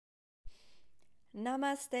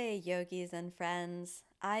Namaste, yogis and friends.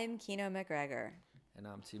 I'm Kino McGregor. And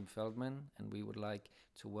I'm Tim Feldman, and we would like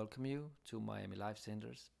to welcome you to Miami Life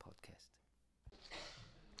Center's podcast.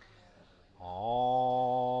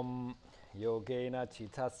 Om Yogena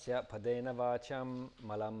Chitasya Padena Vacham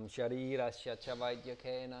Malam Sharirasya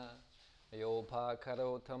Chavaidyakena Yopa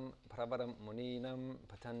Karotam Pravaram Muninam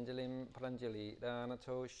Patanjalim Pranjali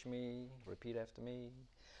Dhanatoshmi. Repeat after me.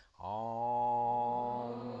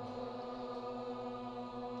 Om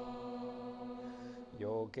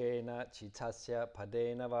Yogena Chitasya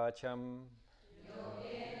Padena Vacham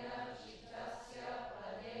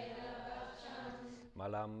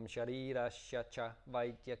Malam Sharirasya Cha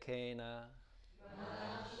Vaidyakena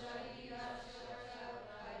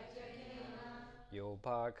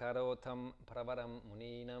Yopa Karotam Pravaram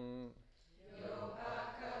Muninam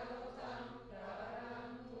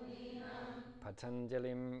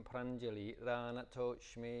Patanjalim Pranjali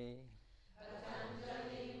Ranatoshmi.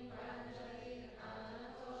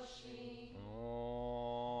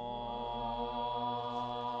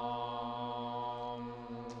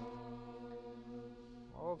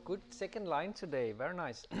 Oh, good second line today. Very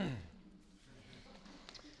nice.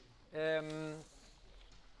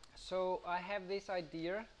 So I have this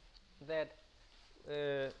idea that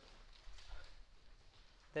I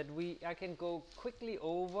can go quickly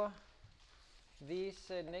over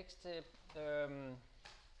these next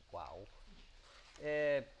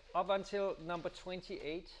up until number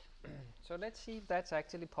 28. So let's see if that's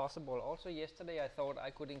actually possible. Also yesterday I thought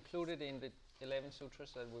I could include it in the 11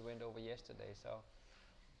 sutras that we went over yesterday. So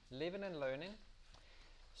living and learning.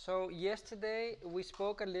 So yesterday we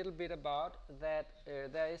spoke a little bit about that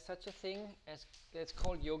there is such a thing as it's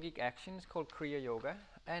called yogic action. It's called Kriya Yoga,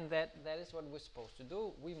 and that is what we're supposed to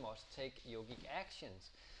do. We must take yogic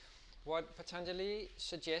actions. What Patanjali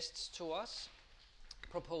suggests to us,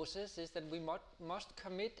 proposes, is that we must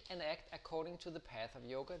commit and act according to the path of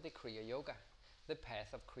yoga, the Kriya Yoga, the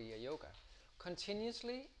path of Kriya Yoga,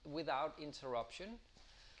 continuously without interruption.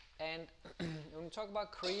 And when we talk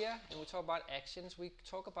about Kriya and we talk about actions, we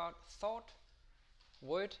talk about thought,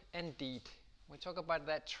 word and deed. We talk about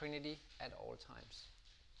that trinity at all times.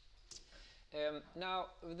 Now,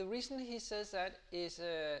 the reason he says that is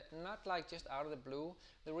not like just out of the blue.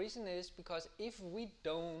 The reason is because if we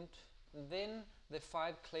don't, then the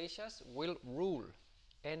five kleshas will rule.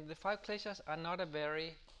 And the five kleshas are not a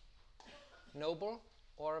very noble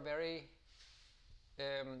or a very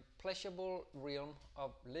pleasurable realm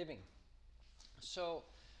of living. So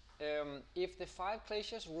if the five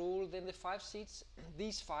kleshas rule, then the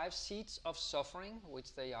these five seats of suffering,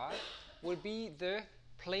 which they are, will be the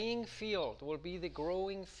playing field, will be the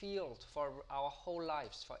growing field for our whole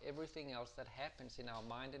lives, for everything else that happens in our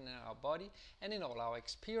mind and in our body and in all our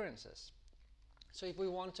experiences. So if we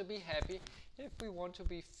want to be happy, if we want to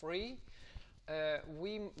be free,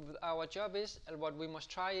 our job is, and what we must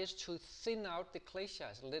try is to thin out the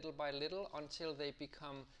kleshas little by little until they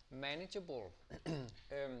become manageable.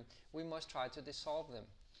 We must try to dissolve them.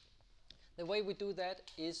 The way we do that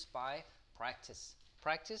is by practice.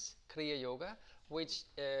 Practice Kriya Yoga, which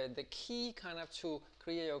the key kind of to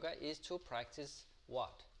Kriya Yoga is to practice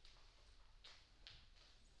what?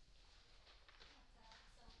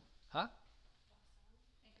 Huh?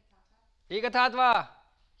 Ekatatva.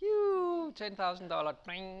 You $10,000.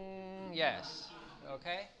 Yes.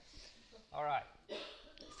 Okay. All right.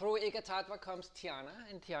 Through Ekatatva comes Dhyana,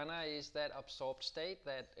 and Dhyana is that absorbed state,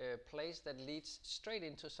 that place that leads straight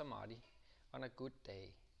into Samadhi on a good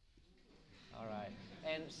day. All right.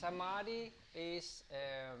 And Samadhi is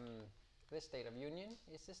the state of union,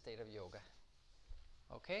 is the state of yoga.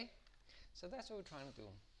 Okay? So that's what we're trying to do.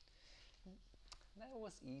 That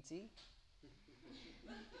was easy.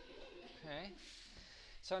 Okay.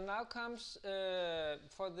 So now comes,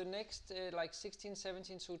 for the next like 16,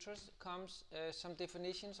 17 sutras, comes some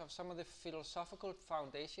definitions of some of the philosophical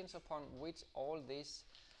foundations upon which all this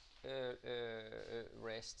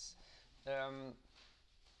rests.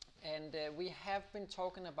 And we have been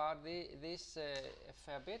talking about this a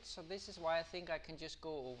fair bit, so this is why I think I can just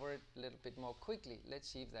go over it a little bit more quickly. Let's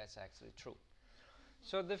see if that's actually true.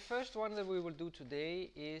 So the first one that we will do today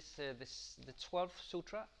is the 12th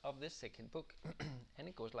sutra of the second book. And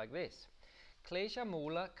it goes like this. Klesha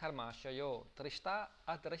mula karmashayo drishta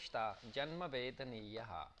adrishta janma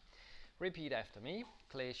vedaniyaha. Repeat after me.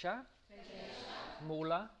 Klesha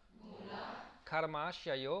mula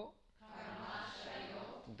karmashayo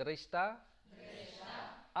drishta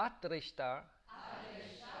adrishta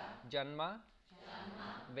janma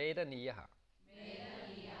vedaniyaha.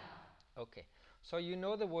 Okay. So you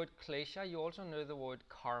know the word klesha, you also know the word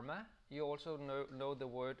karma, you also know the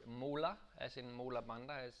word mula, as in mula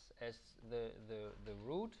bandha, as the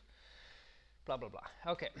root, blah blah blah.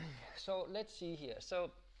 Okay, so let's see here.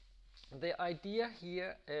 So the idea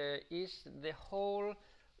here is the whole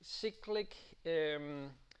cyclic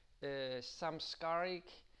samskaric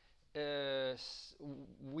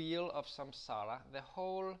wheel of samsara, the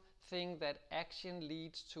whole thing that action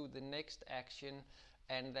leads to the next action,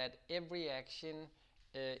 and that every action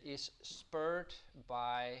is spurred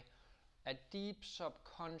by a deep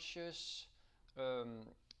subconscious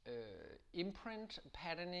imprint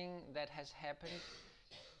patterning that has happened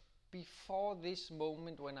before this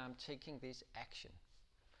moment when I'm taking this action.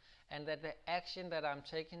 And that the action that I'm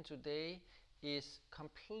taking today is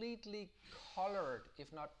completely colored,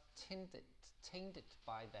 if not tainted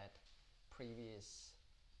by that previous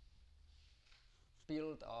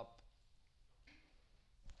build up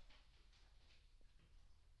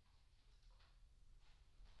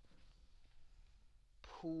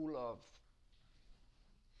pool of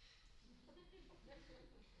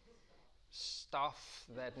stuff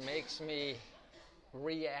that makes me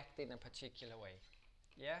react in a particular way.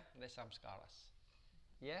 Yeah, the samskaras.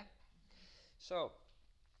 Yeah? So,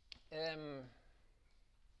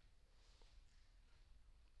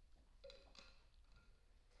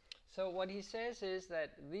 so what he says is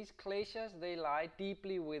that these kleshas, they lie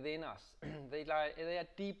deeply within us. They are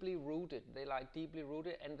deeply rooted. They lie deeply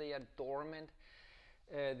rooted, and they are dormant.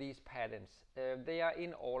 These patterns, they are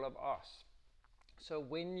in all of us. So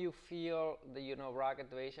when you feel the raga,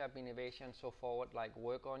 dvesha, abhinivesha, and so forward, like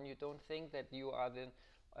work on, you don't think that you are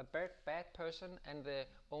a bad person and the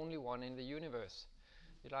only one in the universe.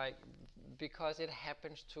 Like, because it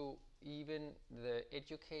happens to even the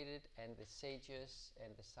educated and the sages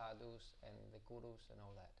and the sadhus and the gurus and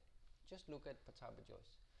all that. Just look at Pattabhi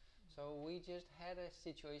Jois. So we just had a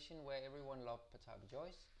situation where everyone loved Pattabhi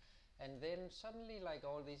Jois, and then suddenly, like,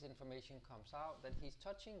 all this information comes out that he's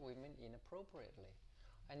touching women inappropriately.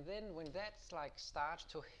 And then when that's like starts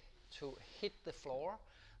to hit the floor,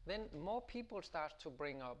 then more people start to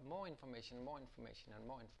bring up more information and more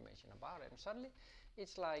information about it. And suddenly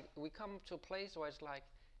it's like we come to a place where it's like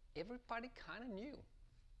everybody kind of knew.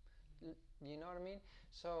 You know what I mean?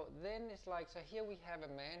 So then it's like, so here we have a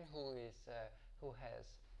man who has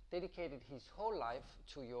dedicated his whole life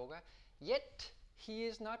to yoga, yet he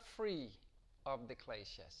is not free of the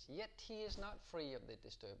kleshas, yet he is not free of the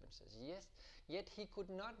disturbances, yet he could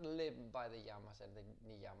not live by the yamas and the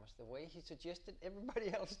niyamas the way he suggested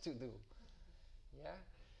everybody else to do. Yeah?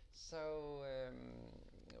 So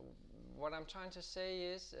what I'm trying to say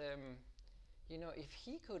is, if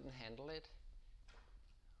he couldn't handle it,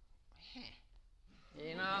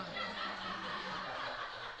 and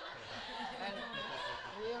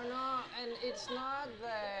and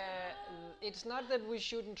it's not that we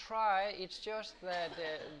shouldn't try. It's just that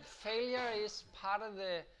failure is part of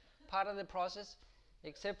the process.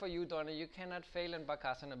 Except for you, Donna, you cannot fail in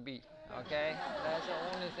Bakasana B. Okay, that's the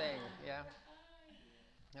only thing. Yeah.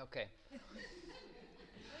 Okay.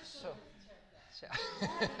 So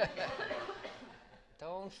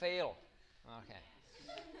don't fail. Okay.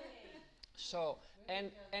 So,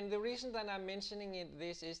 and the reason that I'm mentioning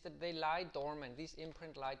this is that they lie dormant, these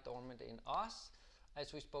imprint lie dormant in us,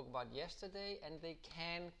 as we spoke about yesterday, and they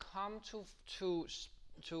can come to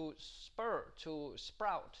sprout,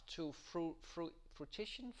 to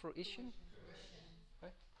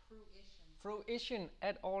fruition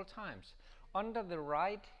at all times. Under the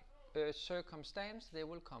right circumstance, they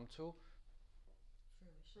will come to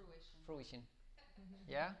fruition.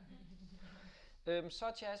 Yeah?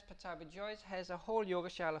 Such as Pattabhi Jois has a whole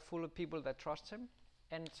yogashala full of people that trust him,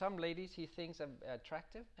 and some ladies he thinks are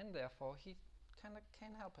attractive, and therefore he kind of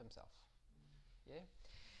can't help himself.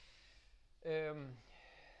 Yeah.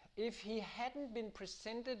 If he hadn't been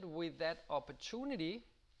presented with that opportunity,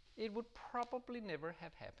 it would probably never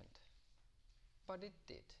have happened. But it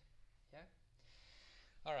did. Yeah.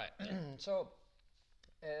 All right. So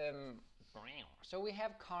we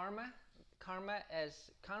have karma. Karma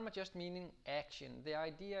just meaning action. The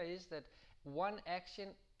idea is that one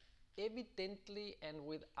action evidently and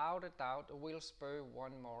without a doubt will spur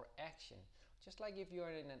one more action. Just like if you're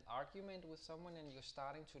in an argument with someone and you're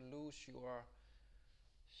starting to lose your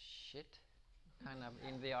shit kind of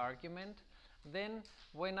in the argument, then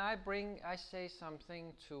when I say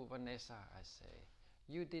something to Vanessa, I say,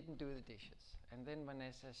 you didn't do the dishes. And then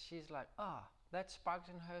Vanessa, she's like, that sparks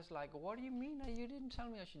in hers like, what do you mean? You didn't tell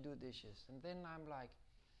me I should do dishes. And then I'm like,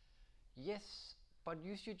 yes, but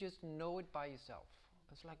you should just know it by yourself.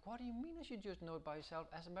 It's like, what do you mean I should just know it by yourself?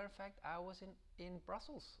 As a matter of fact, I was in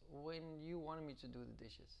Brussels when you wanted me to do the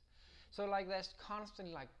dishes. So like there's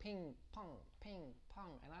constantly like ping pong,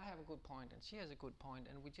 and I have a good point and she has a good point,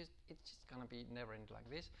 and it's just gonna be never end like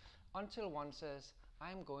this until one says,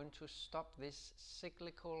 I'm going to stop this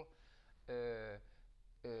cyclical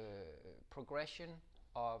progression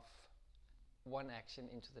of one action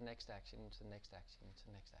into the next action, into the next action, into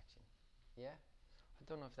the next action. Yeah? I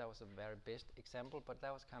don't know if that was the very best example, but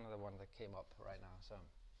that was kind of the one that came up right now. So,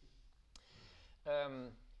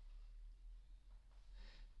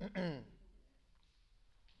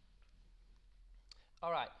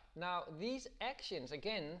 all right. Now these actions,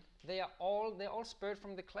 again, they're all spurred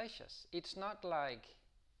from the kleshas. It's not like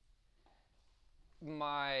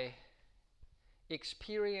my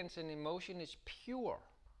experience and emotion is pure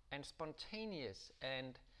and spontaneous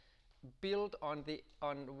and built on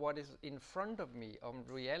what is in front of me, on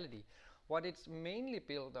reality. What it's mainly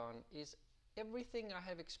built on is everything I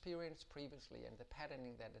have experienced previously and the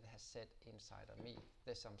patterning that it has set inside of me,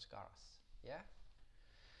 the samskaras. Yeah?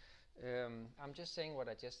 I'm just saying what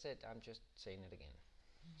I just said, I'm just saying it again.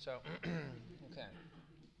 So, okay.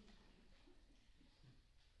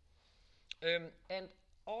 And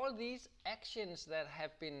all these actions that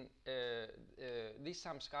have been, these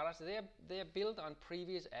samskaras, they are built on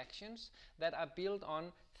previous actions that are built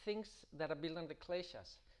on things that are built on the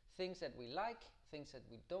kleshas. Things that we like, things that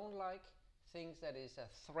we don't like, things that is a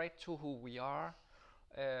threat to who we are,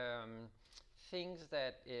 things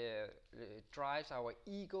that drives our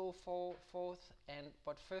ego forth.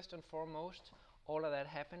 But first and foremost, all of that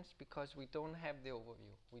happens because we don't have the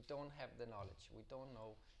overview. We don't have the knowledge. We don't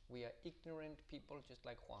know. We are ignorant people, just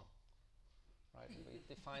like Juan. Right? We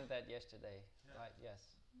defined that yesterday. Yeah. Right?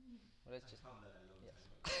 Yes. Well, let's just.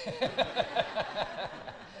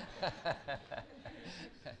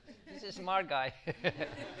 He's a smart guy.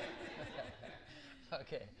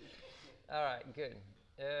 Okay. All right. Good.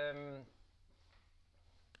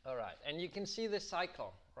 All right. And you can see the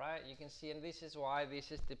cycle, right? You can see, and this is why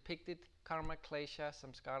this is depicted. Karma, klesha,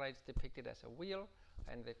 samskara is depicted as a wheel.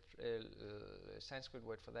 And the Sanskrit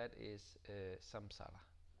word for that is samsara.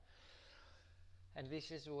 And this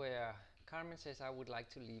is where Carmen says, I would like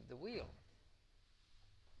to leave the wheel.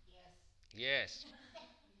 Yes. Yes.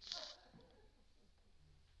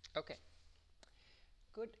 Okay.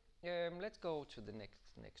 Good. Let's go to the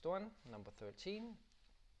next one, number 13.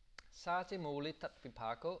 Sati muli tat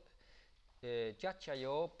vipako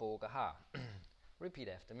jachayo bogaha. Repeat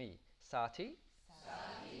after me. Sati.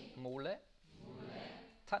 Mule.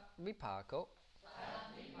 Tat vipako.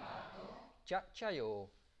 Jachayo.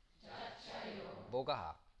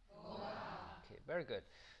 Bogaha. Okay, very good.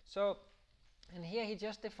 So, and here he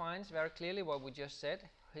just defines very clearly what we just said.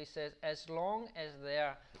 He says, as long as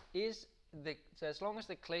as long as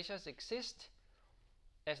the kleshas exist,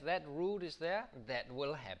 as that root is there, that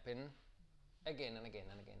will happen again and again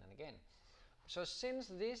and again and again. So since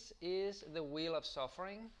this is the wheel of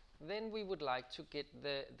suffering, then we would like to get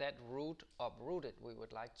that root uprooted. We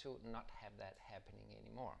would like to not have that happening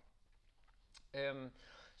anymore.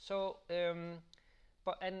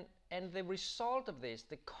 And the result of this,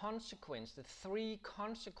 the consequence, the three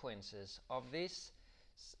consequences of this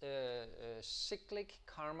cyclic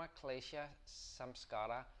karma klesha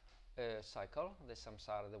samskara cycle, the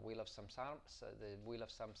samsara, the wheel of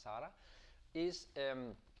samsara, is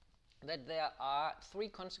that there are three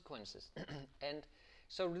consequences. And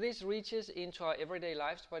so this reaches into our everyday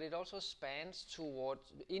lives, but it also spans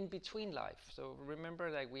towards in between life. So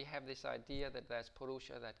remember that we have this idea that there's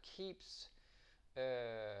Purusha that keeps,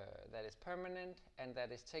 that is permanent, and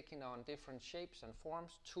that is taking on different shapes and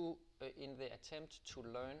forms to in the attempt to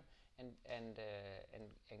learn and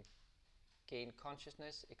gain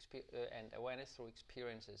consciousness and awareness through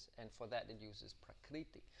experiences, and for that it uses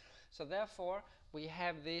Prakriti. So therefore we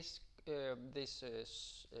have this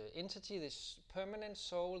entity, this permanent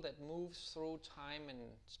soul that moves through time and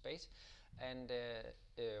space, and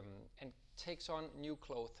takes on new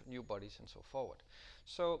clothes, new bodies, and so forward.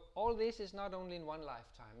 So all this is not only in one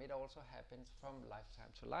lifetime; it also happens from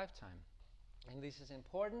lifetime to lifetime. And this is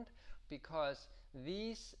important because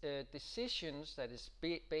these decisions that is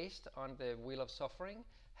based on the wheel of suffering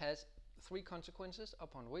has three consequences,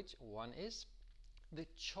 upon which one is the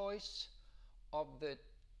choice of the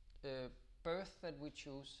birth that we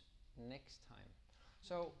choose next time.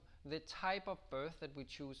 So the type of birth that we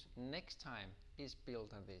choose next time is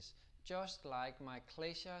built on this. Just like my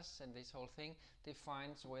kleshas and this whole thing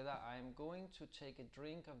defines whether I'm going to take a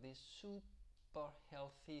drink of this super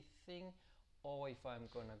healthy thing, or if I'm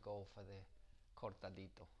going to go for the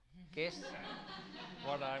cortadito. Guess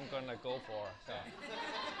what I'm gonna go for. So.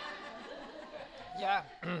 Yeah.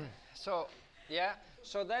 So yeah.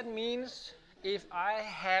 So that means if I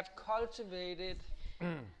have cultivated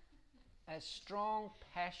a strong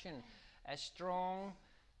passion, a strong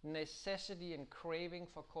necessity and craving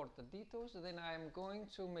for cortaditos, then I am going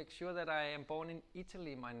to make sure that I am born in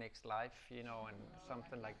Italy my next life, and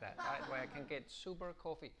something like that, right? Where I can get super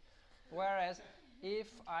coffee. Whereas if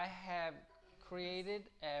I have created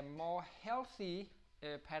a more healthy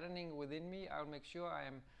patterning within me, I'll make sure I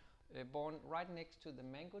am born right next to the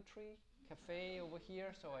mango tree cafe over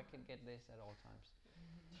here, so I can get this at all times.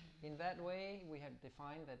 In that way, we have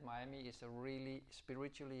defined that Miami is a really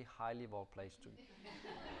spiritually highly evolved place to be.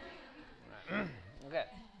 Okay.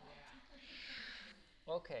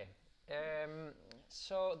 Okay.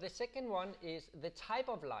 So the second one is the type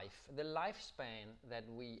of life, the lifespan that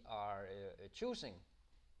we are choosing.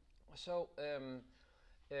 So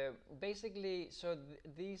basically, so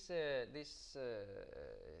this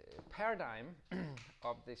paradigm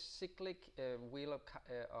of the cyclic wheel of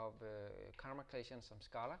karma, klesha, and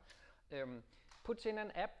samskara puts in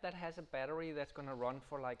an app that has a battery that's going to run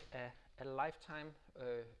for like a lifetime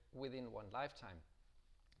within one lifetime.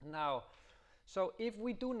 Now, so if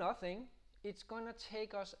we do nothing, it's going to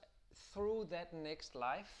take us through that next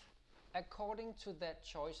life according to that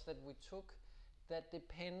choice that we took that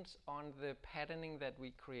depends on the patterning that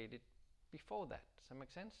we created before that. Does that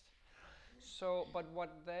make sense? So, but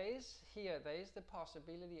what there is here, there is the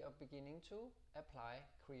possibility of beginning to apply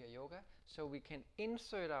Kriya Yoga, so we can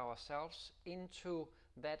insert ourselves into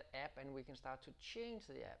that app and we can start to change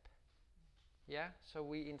the app. Yeah, so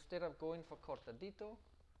we, instead of going for cortadito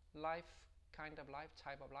life, kind of life,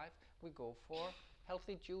 type of life, we go for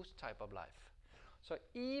healthy juice type of life. So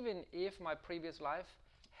even if my previous life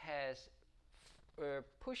has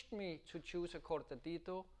pushed me to choose a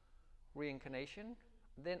cortadito reincarnation,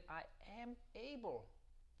 then I am able,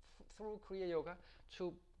 through Kriya Yoga,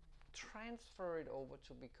 to transfer it over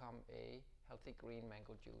to become a healthy green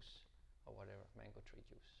mango juice or whatever, mango tree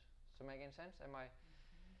juice. So make any sense? Am I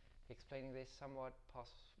explaining this somewhat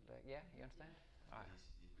yeah, you understand?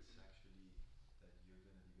 It's actually that you're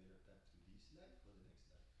going to develop that to this life or the next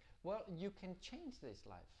life? Well, you can change this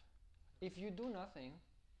life. If you do nothing,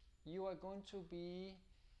 you are going to be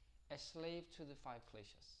a slave to the 5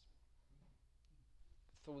 kleshas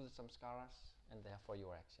through the samskaras and therefore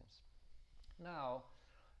your actions. Now,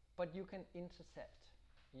 but you can intercept.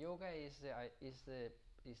 Yoga is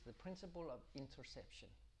the principle of interception.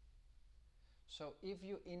 So if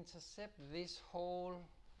you intercept this whole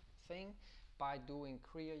thing by doing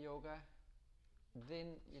Kriya Yoga,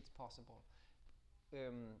 then it's possible.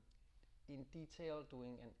 In detail,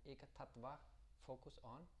 doing an Ekatattva focus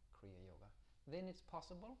on Kriya Yoga. Then it's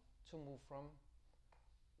possible to move from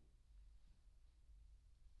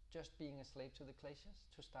just being a slave to the kleshas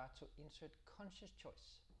to start to insert conscious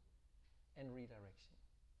choice and redirection.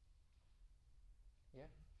 Yeah?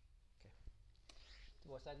 Okay.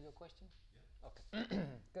 Was that your question? Yeah. Okay.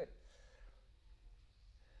 Good.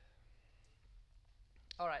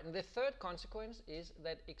 All right, and the third consequence is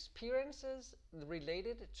that experiences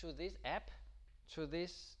related to this app, to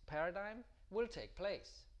this paradigm, will take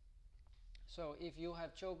place. So if you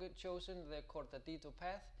have chosen the cortadito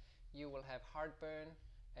path, you will have heartburn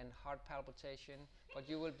and heart palpitation, but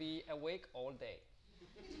you will be awake all day.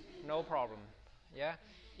 No problem. Yeah.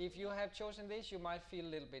 If you have chosen this, you might feel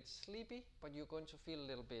a little bit sleepy, but you're going to feel a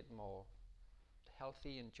little bit more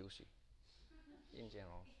healthy and juicy in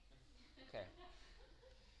general. Okay.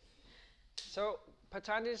 So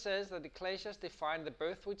Patanjali says that the kleshas define the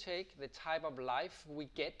birth we take, the type of life we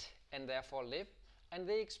get and therefore live, and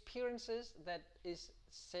the experiences that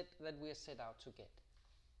we are set out to get.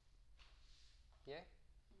 Yeah?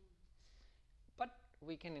 But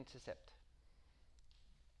we can intercept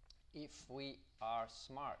if we are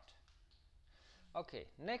smart. Okay,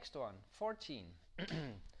 next one, 14.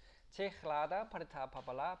 Te chlada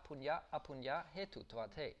paritapapala punya apunya hetu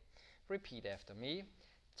tvate. Repeat after me.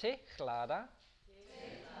 Te chlada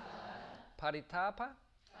paritapa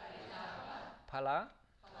pala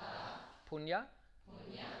punya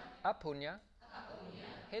apunya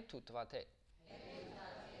hetu tvate.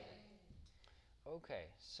 Okay,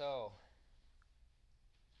 so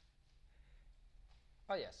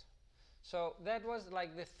oh yes, so that was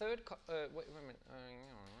like the third. Wait a minute.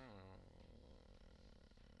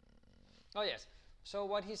 Oh yes. So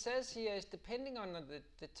what he says here is depending on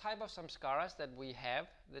the type of samskaras that we have,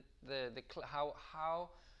 how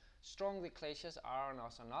strong the kleshas are on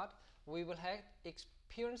us or not, we will have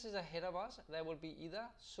experiences ahead of us that will be either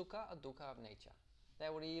sukha or dukkha of nature.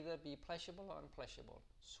 That would either be pleasurable or unpleasurable,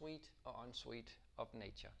 sweet or unsweet of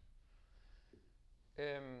nature.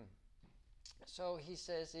 So he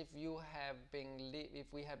says, if we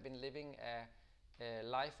have been living a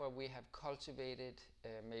life where we have cultivated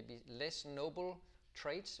maybe less noble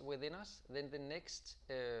traits within us, then the next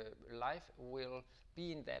life will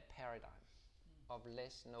be in that paradigm of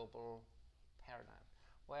less noble paradigm.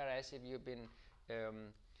 Whereas if you've been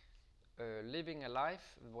living a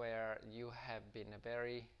life where you have been a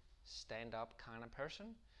very stand-up kind of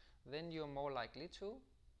person, then you're more likely to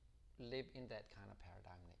live in that kind of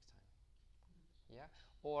paradigm next time. Yeah.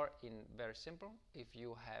 Or in very simple, if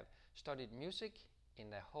you have studied music in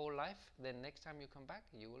the whole life, then next time you come back,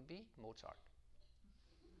 you will be Mozart.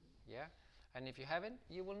 Yeah. And if you haven't,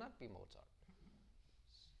 you will not be Mozart.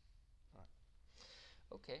 Right.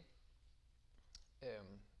 Okay.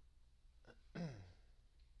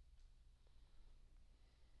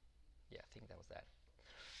 Yeah, I think that was that.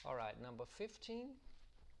 All right, number 15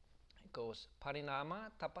 goes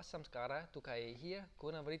Parinama tapa samskara tukaihi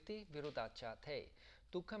gunavritti virudacha te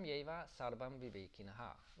dukkham yeva sarvam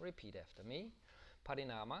vivekinaha. Repeat after me.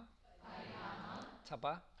 Parinama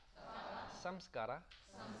tapa samskara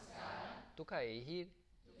tukaihi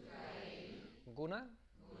guna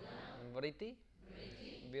vritti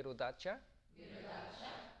virudacha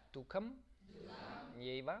dukkham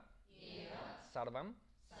yeva sarvam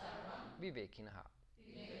vivekinaha.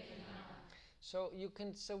 So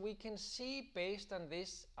we can see based on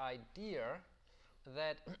this idea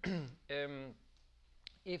that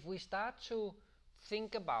if we start to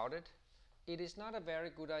think about it, it is not a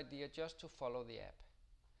very good idea just to follow the app.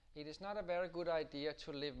 It is not a very good idea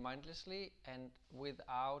to live mindlessly and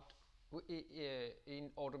without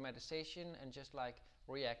in automatization and just like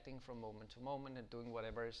reacting from moment to moment and doing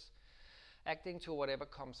whatever is acting to whatever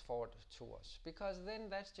comes forward to us, because then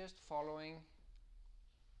that's just following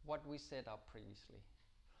what we set up previously.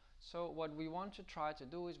 So what we want to try to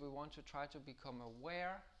do is we want to try to become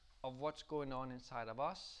aware of what's going on inside of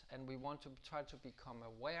us, and we want to try to become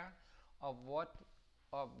aware of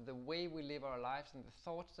the way we live our lives and the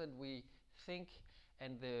thoughts that we think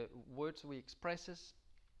and the words we express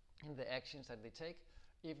and the actions that they take,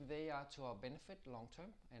 if they are to our benefit long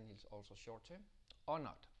term and it's also short term or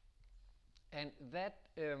not. And that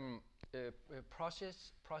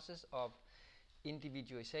process of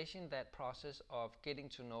individualization, that process of getting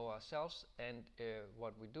to know ourselves and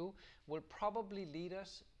what we do, will probably lead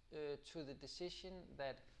us to the decision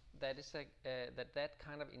that that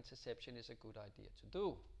kind of interception is a good idea to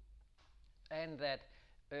do, and that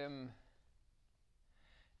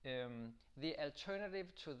the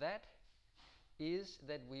alternative to that is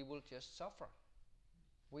that we will just suffer.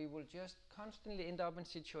 We will just constantly end up in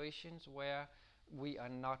situations where we are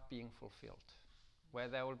not being fulfilled, where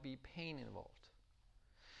there will be pain involved.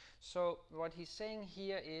 So what he's saying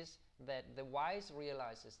here is that the wise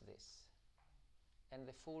realizes this and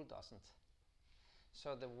the fool doesn't.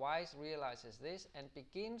 So the wise realizes this and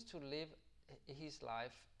begins to live his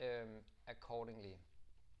life accordingly.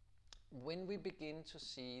 When we begin to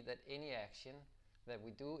see that any action that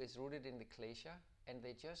we do is rooted in the klesha and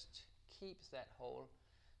they just keeps that whole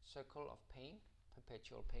circle of pain,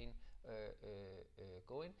 perpetual pain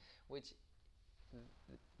going, which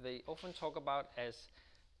they often talk about as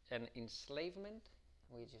an enslavement.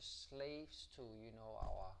 We're just slaves to,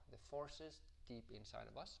 the forces deep inside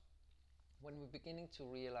of us. When we're beginning to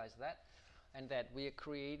realize that, and that we are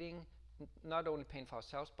creating not only pain for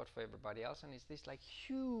ourselves but for everybody else, and it's this like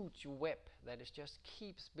huge web that is just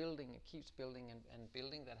keeps building and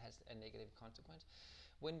building, that has a negative consequence.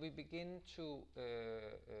 When we begin to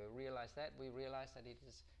realize that, we realize that it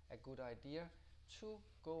is a good idea to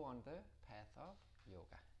go on the path of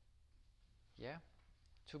yoga. Yeah,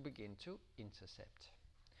 to begin to intercept,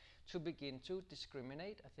 to begin to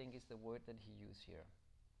discriminate, I think is the word that he used here.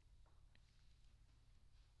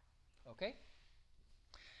 Okay.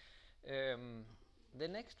 The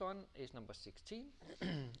next one is number 16,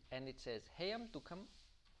 and it says Heyam Dukkham.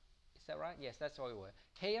 Is that right? Yes, that's all we were.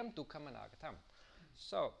 Heyam Dukkham Anagatam.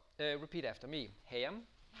 So repeat after me. Heyam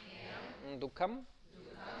Dukkham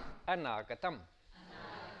Anagatam.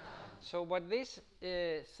 So what this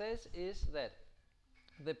says is that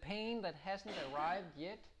the pain that hasn't arrived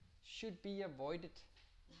yet should be avoided.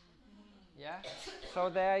 Yeah. So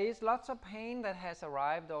there is lots of pain that has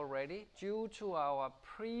arrived already due to our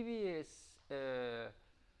previous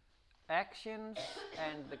actions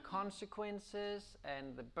and the consequences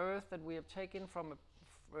and the birth that we have taken from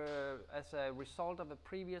as a result of a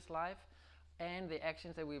previous life, and the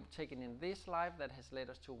actions that we've taken in this life that has led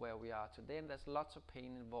us to where we are today. And there's lots of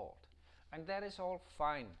pain involved, and that is all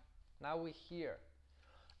fine. Now we're here.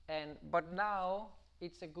 But now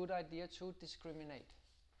it's a good idea to discriminate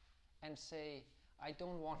and say, I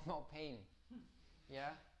don't want more pain. Yeah,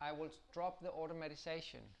 I will drop the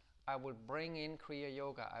automatization. I will bring in Kriya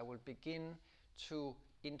Yoga. I will begin to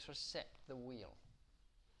intercept the wheel.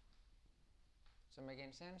 Does that make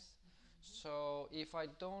any sense? So if I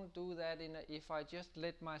don't do that, if I just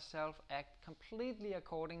let myself act completely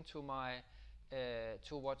according to my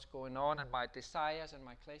to what's going on and my desires and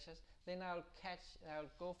my pleasures, then I'll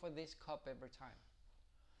go for this cup every time.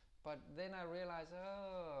 But then I realize,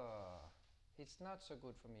 it's not so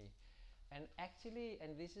good for me. And actually,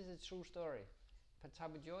 and this is a true story,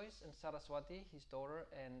 Pattabhi Jois and Saraswati, his daughter,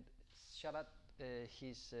 and Sharat,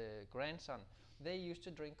 his grandson, they used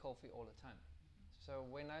to drink coffee all the time. So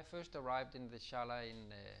when I first arrived in the Shala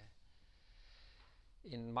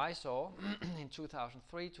in Mysore in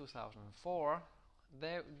 2003, 2004,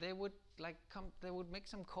 they would they would make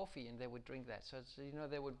some coffee and they would drink that. So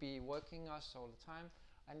they would be working us all the time,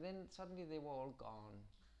 and then suddenly they were all gone.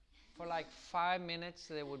 For like 5 minutes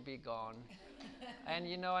they would be gone. And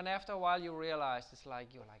and after a while you realize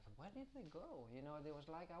you're like, where did they go? There was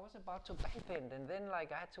I was about to bend, and then I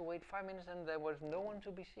had to wait 5 minutes and there was no one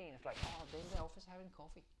to be seen. It's they're in the office having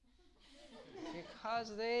coffee.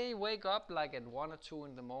 Because they wake up at 1 or 2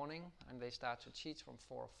 in the morning and they start to teach from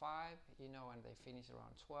 4 or 5, and they finish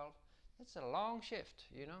around 12. It's a long shift,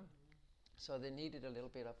 So they needed a little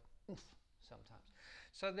bit of oomph sometimes.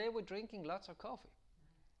 So they were drinking lots of coffee.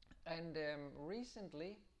 And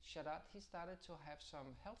recently, Sharat, he started to have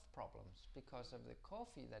some health problems because of the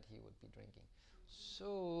coffee that he would be drinking.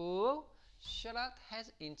 So Sharat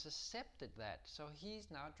has intercepted that. So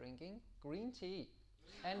he's now drinking green tea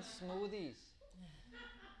and smoothies.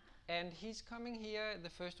 And he's coming here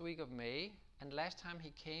the first week of May. And last time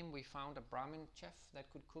he came, we found a Brahmin chef that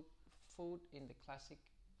could cook food in the classic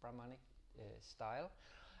Brahmanic style.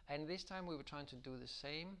 And this time we were trying to do the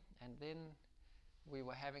same. And then we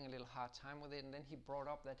were having a little hard time with it, and then he brought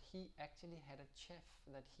up that he actually had a chef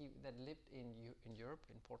that lived in Europe,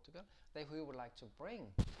 in Portugal, that we would like to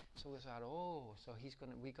bring. So we thought, so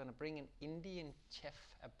we're gonna bring an Indian chef,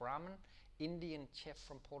 a Brahmin Indian chef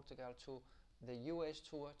from Portugal to the US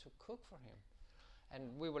tour to cook for him.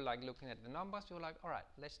 And we were looking at the numbers. We were like, all right,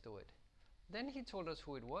 let's do it. Then he told us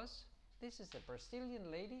who it was. This is a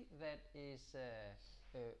Brazilian lady that is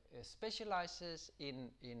specializes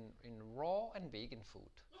in raw and vegan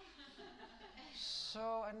food.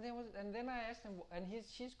 So and then I asked him, and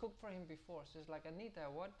she's cooked for him before. So it's Anita,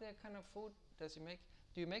 what kind of food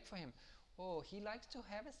do you make for him? Oh, he likes to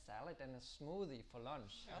have a salad and a smoothie for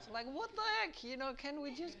lunch. I was like, what the heck? Can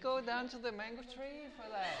we just go down to the mango tree for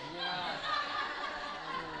that?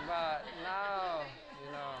 But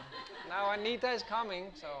now Anita is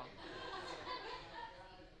coming, so.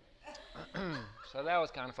 So that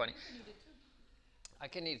was kind of funny. I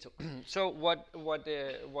can eat it too. So what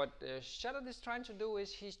Sharat is trying to do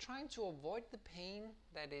is he's trying to avoid the pain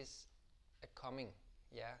that is coming.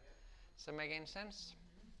 Yeah. Does that make any sense?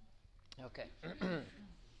 Okay.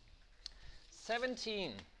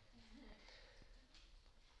 17.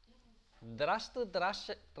 Drasta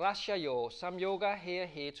drashayo samyoga here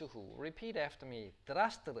hetuhu. Repeat after me.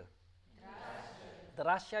 Drasta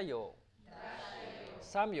drashayo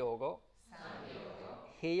samyoga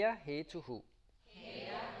here hetuhu.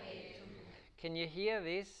 Can you hear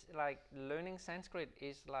this? Learning Sanskrit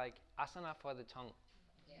is like asana for the tongue.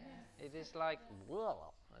 Yes. It is it's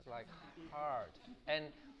hard. And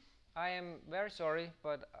I am very sorry,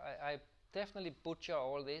 but I definitely butcher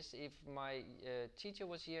all this. If my teacher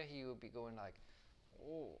was here, he would be going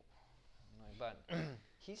oh. But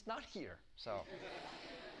he's not here, so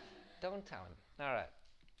don't tell him. All right.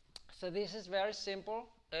 So this is very simple.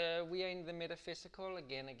 We are in the metaphysical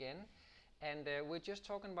again. And we're just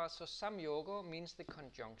talking about, so samyoga means the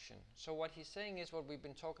conjunction. So what he's saying is what we've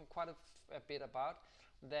been talking quite a bit about,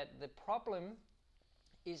 that the problem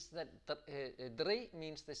is that dri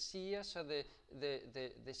means the seer, so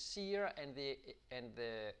the seer and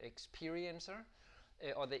the experiencer,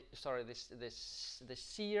 the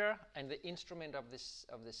seer and the instrument of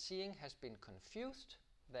the seeing has been confused.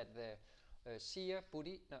 That the seer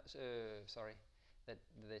that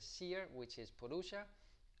the seer, which is Purusha,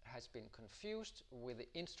 has been confused with the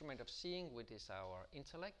instrument of seeing, which is our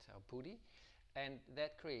intellect, our buddhi, and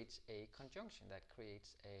that creates a conjunction, that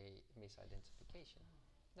creates a misidentification.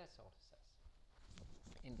 That's all he says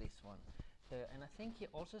in this one. And I think he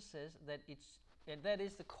also says that that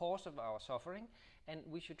is the cause of our suffering, and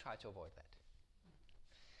we should try to avoid that.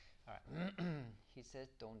 All right. He says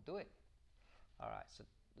don't do it. All right, so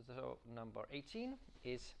So number 18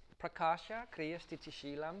 is Prakasha Kriya Stiti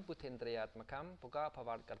Shilam Bhutendriyatmakam Bhoga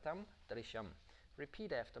Pavarkartam Drisham.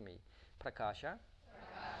 Repeat after me. Prakasha,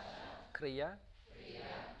 Kriya,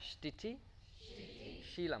 Stiti,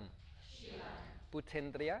 Shilam,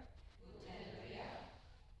 Bhutendriya,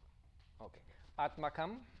 okay,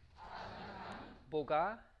 Atmakam,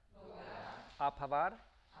 Bhoga, Apavar,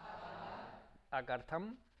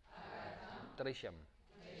 Agartham, Drisham.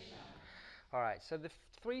 All right, so the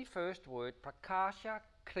three first words, Prakasha,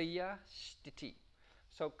 Kriya, Stiti.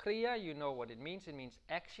 So Kriya, you know what it means. It means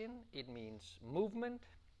action, it means movement,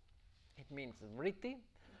 it means vritti.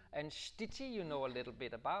 And Stiti, you know a little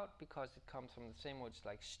bit about because it comes from the same words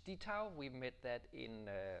like stitau. We met that in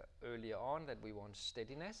earlier on, that we want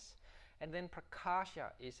steadiness. And then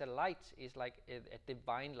Prakasha is a light, is like a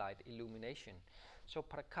divine light, illumination. So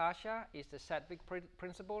Prakasha is the sattvic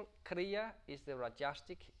principle, Kriya is the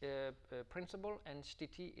rajasic principle, and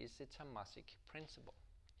Stiti is the tamasic principle.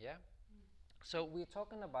 Yeah. So we're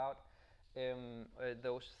talking about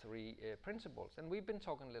those three principles, and we've been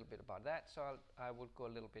talking a little bit about that. So I will go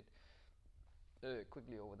a little bit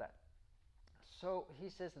quickly over that. So he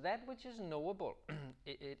says that which is knowable.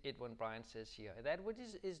 When Brian says here, that which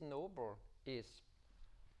is knowable is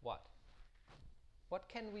what? What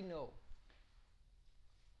can we know?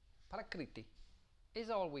 Prakriti is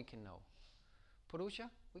all we can know. Purusha,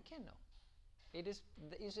 we can know. It is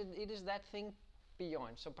that thing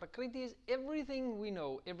beyond. So Prakriti is everything we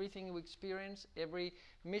know, everything we experience, every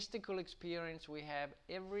mystical experience we have,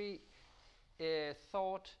 every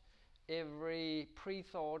thought, every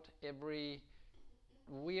pre-thought, every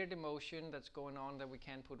weird emotion that's going on that we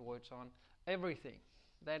can't put words on, everything.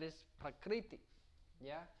 That is Prakriti.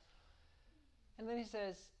 Yeah? And then he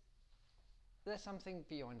says, there's something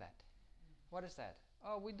beyond that. What is that?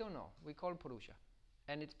 Oh, we don't know. We call it Purusha.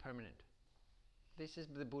 And it's permanent. This is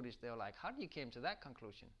the Buddhists. They're like, how do you came to that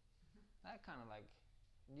conclusion? That kind of like,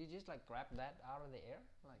 you just like grab that out of the air?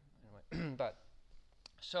 Like, anyway. But,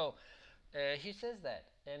 so, he says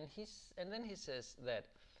that. And then he says that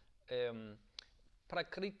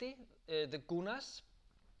Prakriti, the gunas,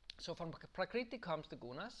 so from Prakriti comes the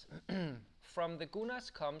gunas. From the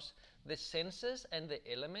gunas comes the senses and the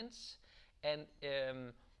elements, and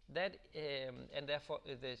and therefore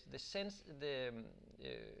the sense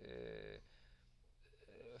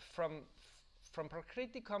from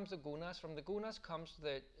Prakriti comes the gunas. From the gunas comes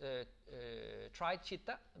the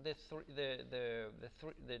tri-chitta, the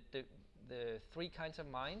three kinds of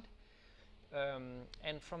mind,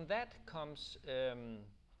 and from that comes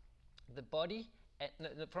the body.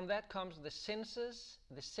 From that comes the senses,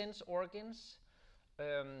 the sense organs,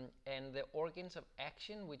 and the organs of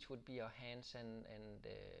action, which would be our hands and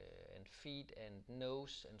feet and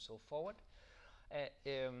nose and so forth.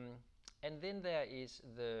 And then there is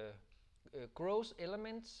the gross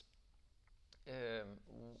elements.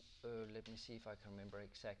 Let me see if I can remember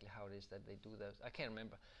exactly how it is that they do those. I can't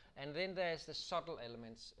remember. And then there's the subtle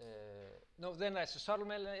elements. Then there's the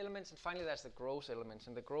subtle elements, and finally there's the gross elements.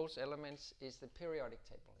 And the gross elements is the periodic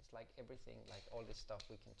table. It's like everything, like all this stuff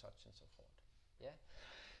we can touch and so forth. Yeah.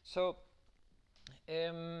 So,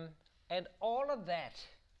 and all of that,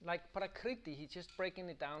 like Prakriti, he's just breaking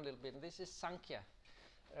it down a little bit. And this is Sankhya.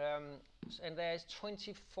 And there's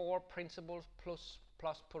 24 principles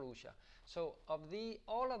plus Purusha. So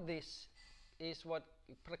all of this is what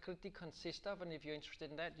Prakriti consists of, and if you're interested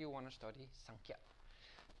in that, you want to study Sankhya.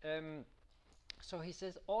 So he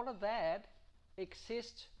says all of that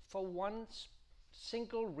exists for one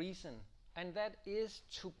single reason, and that is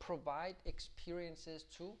to provide experiences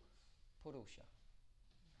to Purusha.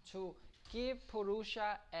 To give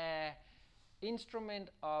Purusha an instrument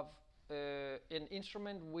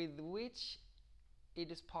with which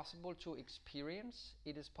it is possible to experience,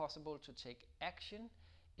 it is possible to take action,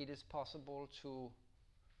 it is possible to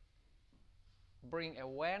bring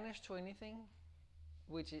awareness to anything,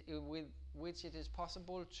 with which it is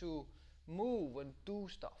possible to move and do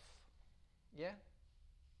stuff. Yeah?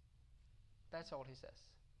 That's all he says.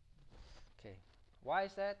 Okay. Why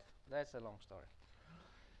is that? That's a long story.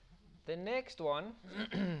 The next one,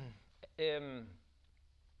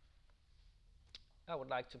 I would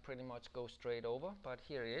like to pretty much go straight over, but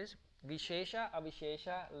here it is. Vishesha,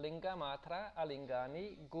 Avishesha, Linga, Matra,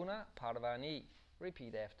 Alingani, Guna, Parvani.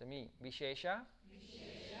 Repeat after me. Vishesha,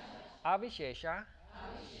 Avishesha,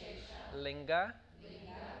 Linga,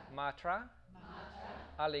 Matra,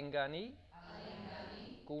 Alingani,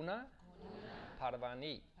 Guna,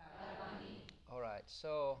 Parvani. All right,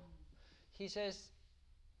 so he says,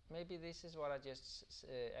 maybe this is what I just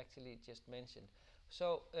actually just mentioned.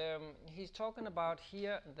 So he's talking about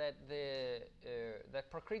here that that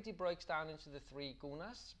Prakriti breaks down into the three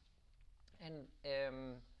gunas,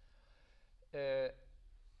 uh,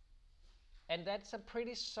 and that's a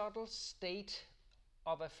pretty subtle state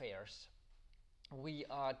of affairs we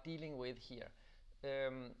are dealing with here.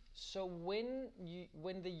 So when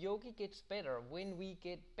the yogi gets better, when we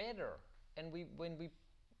get better, and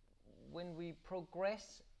when we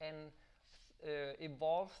progress and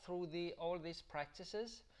evolve through all these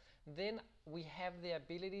practices, then we have the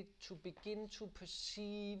ability to begin to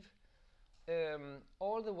perceive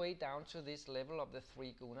all the way down to this level of the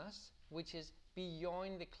three gunas, which is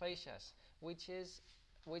beyond the kleshas,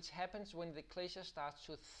 which happens when the klesha starts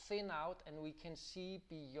to thin out and we can see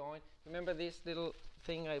beyond. Remember this little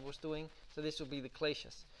thing I was doing? So this will be the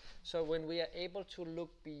kleshas. So when we are able to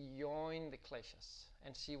look beyond the kleshas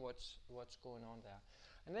and see what's going on there.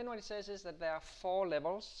 And then what it says is that there are 4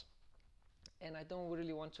 levels, and I don't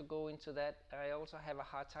really want to go into that. I also have a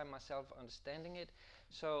hard time myself understanding it.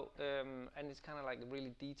 So and it's kind of like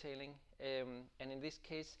really detailing. And in this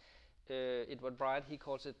case, Edward Bright, he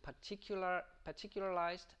calls it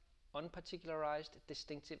particularized, unparticularized,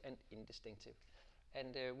 distinctive, and indistinctive.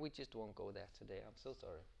 And we just won't go there today. I'm so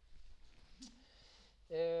sorry.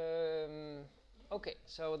 Okay,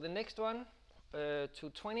 so the next one,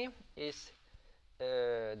 220, is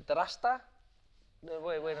Drashta.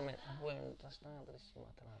 Wait a minute.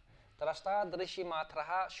 Drashta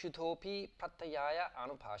Drishimatraha Shudhopi Pratyaya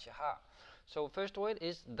Anupashaha. So first word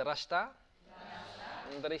is Drashta,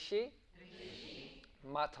 Drishi,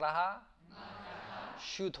 Matraha,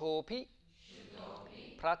 Shudhopi,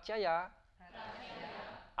 Pratyaya,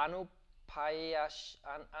 Anupayash,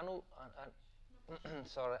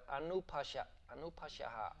 sorry,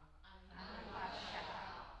 Anupashaha.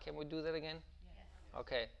 Can we do that again? Yes.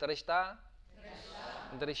 Okay. Drishta,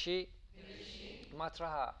 Drishi,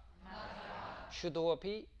 Matraha,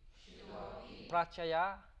 Shudhopi,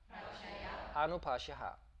 Pratyaya,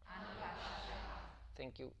 Anupashaha.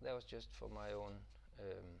 Thank you. That was just for my own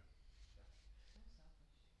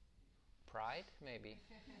pride, maybe.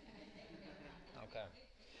 Okay.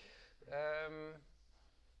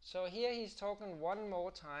 So here he's talking one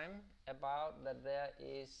more time about that there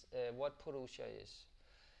is what Purusha is.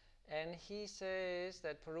 And he says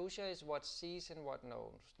that Purusha is what sees and what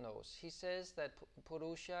knows. He says that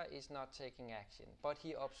Purusha is not taking action, but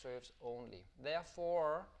he observes only.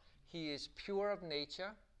 Therefore, he is pure of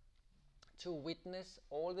nature to witness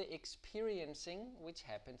all the experiencing which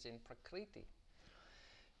happens in Prakriti.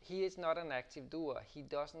 He is not an active doer. He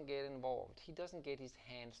doesn't get involved. He doesn't get his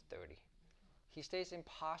hands dirty. He stays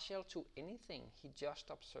impartial to anything. He just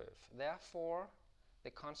observes. Therefore, the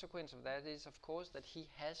consequence of that is, of course, that he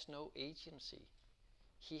has no agency.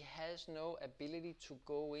 He has no ability to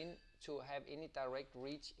go in, to have any direct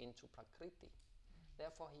reach into Prakriti.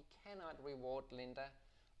 Therefore, he cannot reward Linda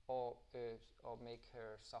or make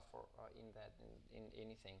her suffer in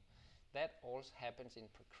anything. That all happens in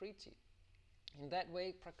Prakriti. In that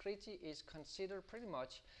way, Prakriti is considered pretty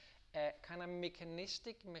much a kind of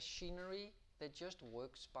mechanistic machinery that just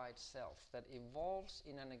works by itself, that evolves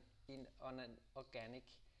in an organic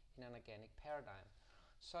paradigm,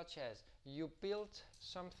 such as you build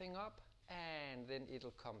something up and then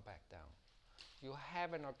it'll come back down. You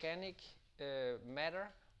have an organic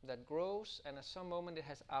matter that grows, and at some moment it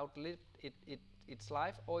has outlived its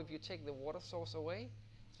life, or if you take the water source away,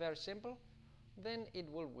 it's very simple, then it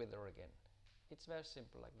will wither again. It's very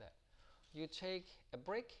simple like that. You take a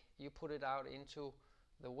brick, you put it out into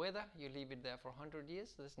the weather, you leave it there for 100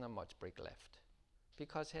 years, there's not much brick left,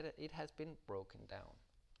 because it has been broken down.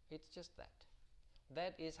 It's just that.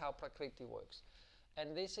 That is how Prakriti works.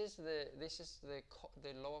 And this is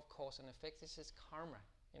the law of cause and effect. This is karma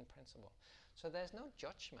in principle. So there's no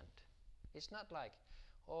judgment. It's not like,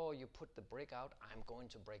 oh, you put the brick out, I'm going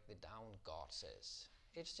to break it down, God says.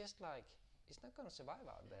 It's just like, it's not going to survive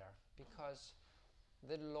out there, because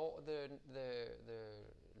the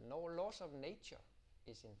laws of nature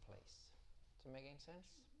is in place. Does it make any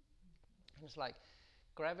sense? And it's like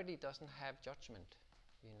gravity doesn't have judgment,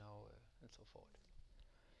 and so forth.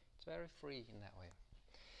 It's very free in that way.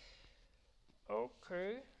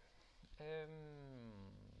 Okay.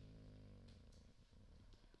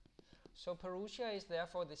 So Purusha is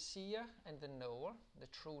therefore the seer and the knower, the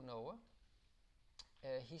true knower.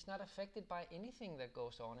 He's not affected by anything that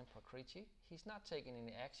goes on in Prakriti. He's not taking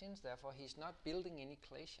any actions, therefore he's not building any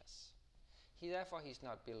kleshas. Therefore he's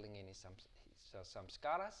not building any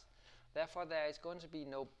samskaras. Therefore there is going to be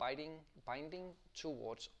no binding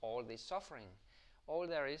towards all this suffering. All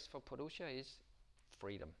there is for Purusha is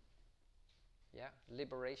freedom. Yeah,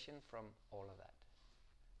 liberation from all of that.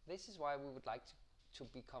 This is why we would like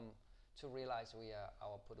to realize we are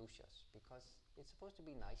our Purushas, because it's supposed to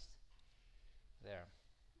be nice. There.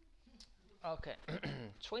 Okay.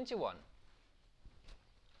 21.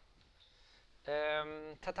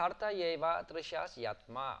 Tatartha yeva drishas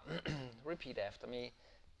yatma. Repeat after me.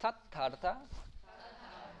 Tatartha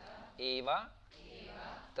eva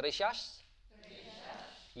drishas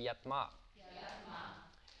yatma.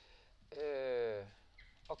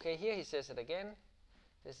 Okay, here he says it again.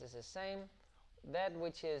 This is the same. That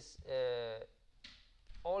which is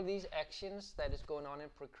all these actions that is going on in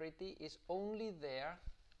Prakriti is only there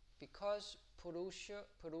because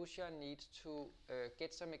Purusha needs to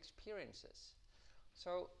get some experiences.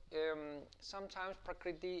 So sometimes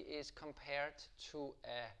Prakriti is compared to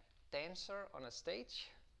a dancer on a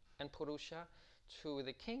stage, and Purusha to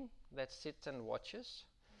the king that sits and watches.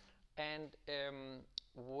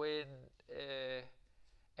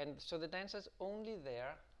 And so the dancer is only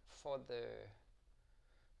there for the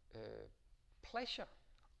pleasure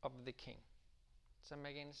of the king. Does that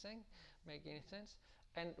make any sense?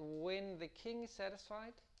 And when the king is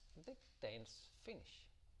satisfied, the dance finish.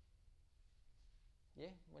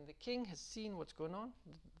 Yeah, when the king has seen what's going on,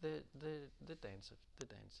 the dance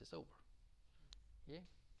is over. Yeah.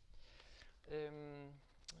 I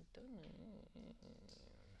don't know.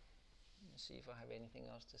 Let's see if I have anything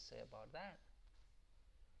else to say about that.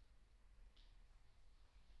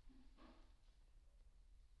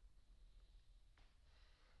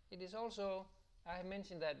 It is also, I have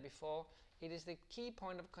mentioned that before, it is the key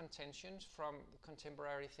point of contentions from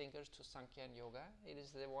contemporary thinkers to Sankhya and Yoga. It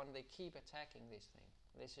is the one they keep attacking this thing.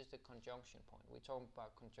 This is the conjunction point. We're talking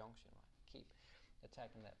about conjunction, right? Keep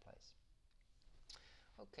attacking that place.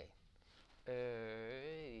 Okay.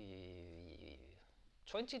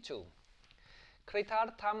 22.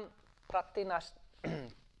 Kritartham pratinas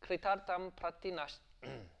Kritartham pratinas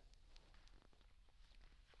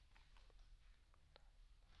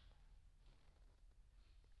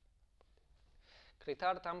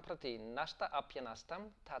Kritartham prati nasta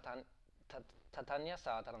apyanastam tatanya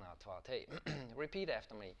sadharanatvate. Repeat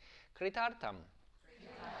after me. Kritartham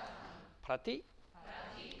prati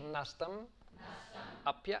nastam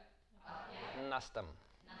apya nastam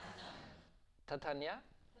tatanya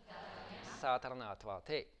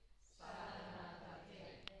sadharanatvate.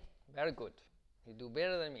 Very good. You do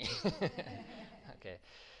better than me. Okay.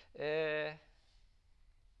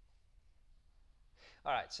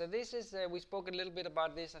 All right, so this is, we spoke a little bit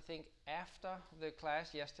about this, I think, after the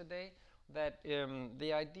class yesterday, that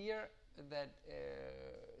the idea that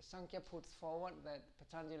Sankhya puts forward, that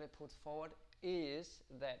Patanjali puts forward, is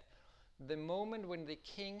that the moment when the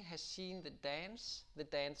king has seen the dance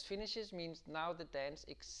finishes, means now the dance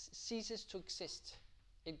ceases to exist.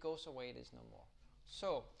 It goes away, it is no more.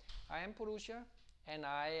 So, I am Purusha, and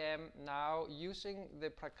I am now using the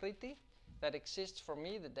Prakriti that exists for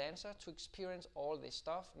me, the dancer, to experience all this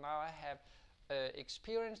stuff. Now I have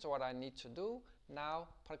experienced what I need to do. Now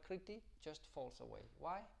Prakriti just falls away.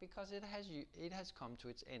 Why? Because it has come to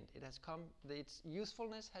its end. Its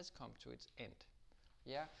usefulness has come to its end.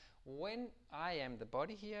 Yeah. When I am the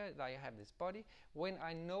body here, I have this body. When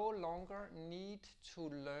I no longer need to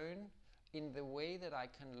learn in the way that I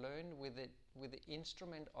can learn with the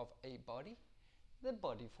instrument of a body, the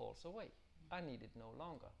body falls away. I need it no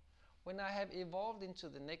longer. When I have evolved into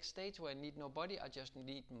the next stage where I need no body, I just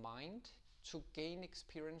need mind to gain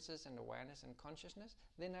experiences and awareness and consciousness,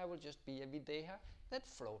 then I will just be a Videha that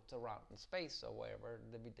floats around in space or wherever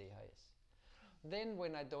the Videha is. Then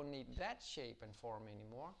when I don't need that shape and form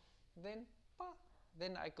anymore, then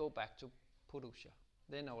I go back to Purusha.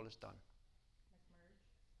 Then all is done.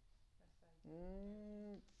 Like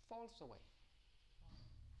merge? Falls away.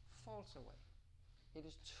 Falls away. It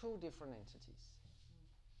is two different entities.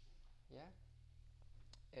 Yeah.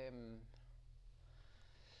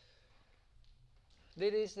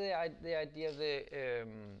 That is the idea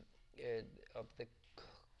of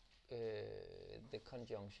the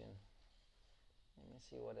conjunction. Let me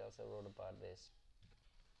see what else I wrote about this.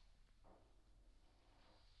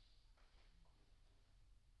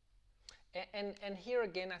 And here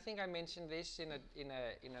again, I think I mentioned this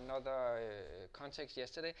in another context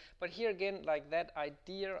yesterday. But here again, like that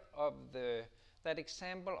idea of that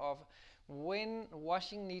example of when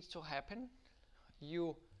washing needs to happen,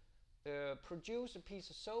 you produce a piece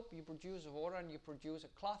of soap, you produce water, and you produce a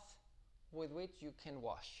cloth with which you can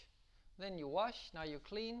wash. Then you wash, now you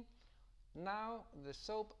clean. Now the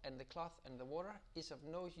soap and the cloth and the water is of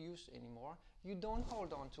no use anymore. You don't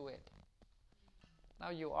hold on to it. Now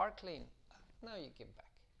you are clean. Now you give back.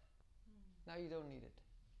 Now you don't need it.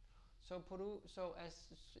 So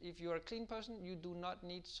if you are a clean person, you do not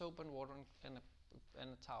need soap and water and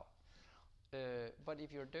a towel. But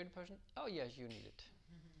if you're a dirty person, oh yes, you need it.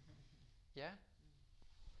 Yeah?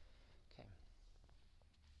 Okay.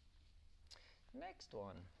 Next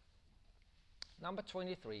one. Number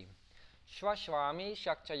 23. Shvashvami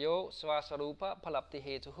Shakchayo Svasarupa Palapti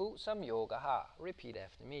Hetuhu Samyogaha. Repeat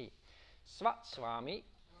after me. Svasvami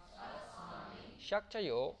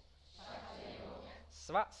Shakchayo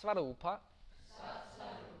Svasvarupa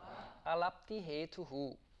Alapti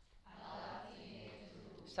Hetuhu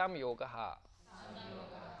Samyogaha.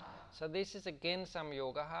 So this is again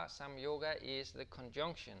Samyogaha. Samyoga is the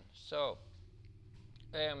conjunction. So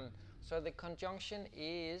the conjunction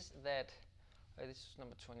is that, this is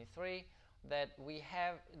number 23, that we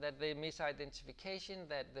have that the misidentification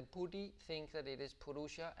that the buddhi thinks that it is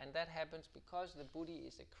Purusha, and that happens because the buddhi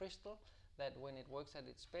is a crystal that when it works at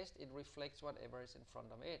its best, it reflects whatever is in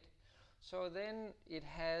front of it. So then it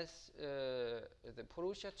has the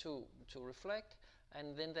Purusha to reflect,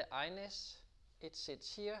 and then the I-ness, it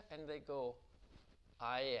sits here and they go,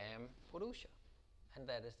 I am Purusha, and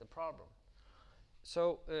that is the problem.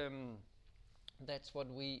 So that's what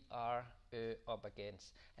we are up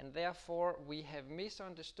against, and therefore we have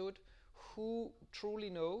misunderstood who truly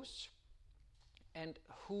knows and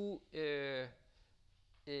who is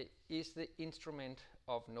the instrument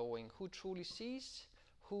of knowing, who truly sees,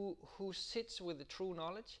 who sits with the true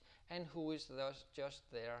knowledge, and who is thus just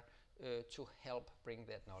there to help bring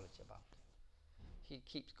that knowledge about. He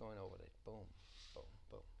keeps going over it. Boom, boom,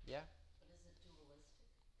 boom. Yeah? But is it dualistic?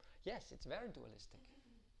 Yes, it's very dualistic.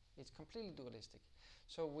 It's completely dualistic.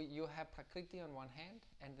 So you have Prakriti on one hand,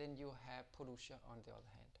 and then you have Purusha on the other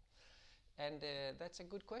hand. And that's a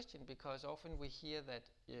good question, because often we hear that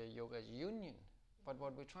yoga is union, but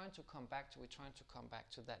what we're trying to come back to, we're trying to come back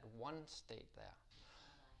to that one state there.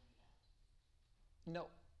 No,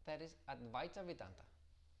 that is Advaita Vedanta.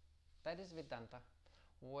 That is Vedanta,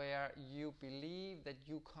 where you believe that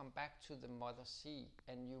you come back to the Mother Sea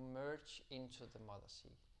and you merge into the Mother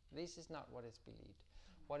Sea. This is not what is believed.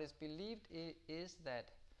 What is believed is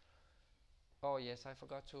that, oh yes, I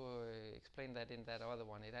forgot to explain that in that other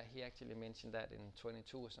one. He actually mentioned that in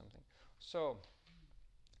 22 or something. So,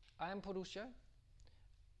 I am Purusha.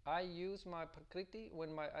 I use my Prakriti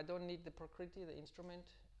when I don't need the Prakriti, the instrument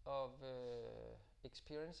of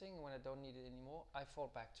experiencing. When I don't need it anymore, I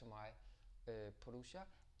fall back to my Purusha,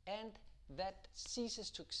 and that ceases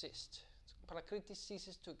to exist. Prakriti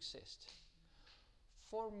ceases to exist.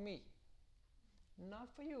 For me, not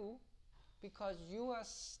for you, because you are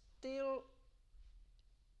still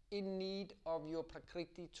in need of your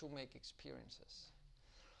Prakriti to make experiences.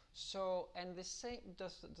 So, and the same,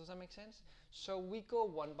 does that make sense? So we go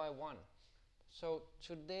one by one. So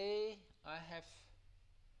today I have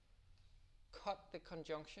cut the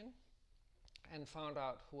conjunction and found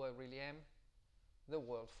out who I really am. The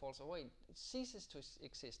world falls away. It ceases to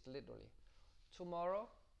exist, literally. Tomorrow,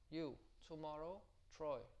 you. Tomorrow,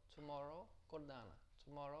 Troy. Tomorrow, Gordana.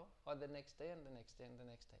 Tomorrow, or the next day, and the next day, and the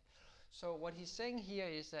next day. So what he's saying here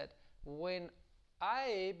is that when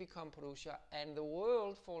I become Purusha and the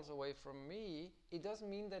world falls away from me, it doesn't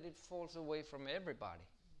mean that it falls away from everybody.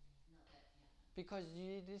 Because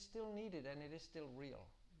it is still needed and it is still real.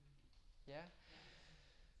 Yeah?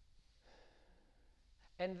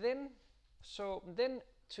 And then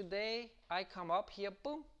today I come up here,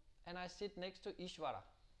 boom, and I sit next to Ishvara.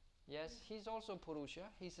 Yes, he's also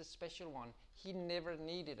Purusha. He's a special one. He never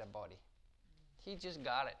needed a body. He just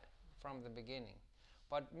got it from the beginning.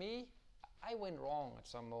 But me, I went wrong at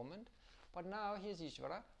some moment. But now here's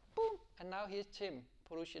Ishvara, boom, and now here's Tim,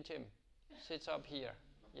 Purusha Tim, sits up here.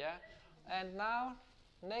 Yeah? And now,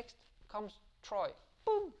 next comes Troy,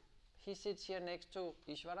 boom, he sits here next to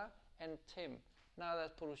Ishvara and Tim. Now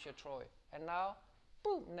that's Purusha Troy. And now,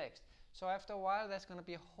 boom, next. So after a while, there's going to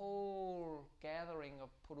be a whole gathering of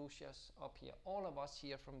Purushas up here. All of us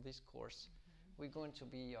here from this course, we're going to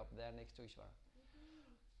be up there next to Ishvara.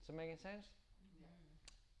 Is that making sense?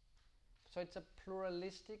 So it's a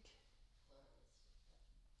pluralistic,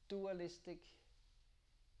 dualistic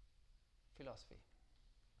philosophy.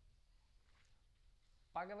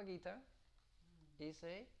 Bhagavad Gita is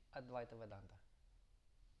a Advaita Vedanta.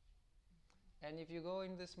 And if you go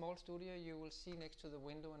in the small studio, you will see next to the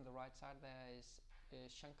window on the right side there is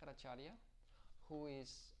Shankaracharya, who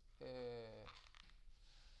is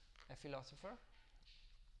a philosopher,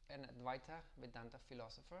 an Advaita Vedanta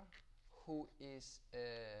philosopher, who is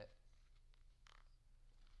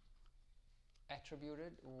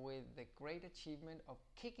attributed with the great achievement of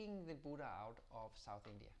kicking the Buddha out of South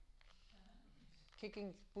India.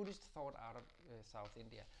 Kicking Buddhist thought out of South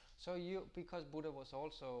India. So because Buddha was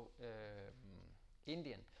also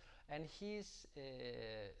Indian, and his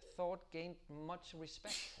thought gained much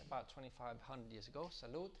respect about 2,500 years ago.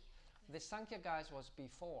 Salute. The Sankhya guys was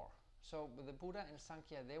before. So the Buddha and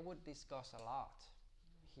Sankhya, they would discuss a lot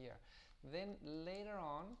here. Then later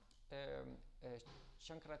on,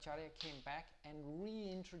 Shankaracharya came back and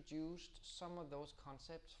reintroduced some of those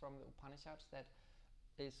concepts from the Upanishads that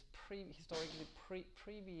is historically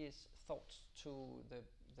previous thoughts to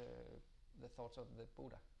the thoughts of the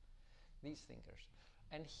Buddha, these thinkers.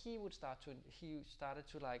 And he started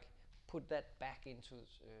to like put that back into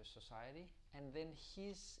society, and then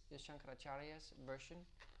his Shankaracharya's version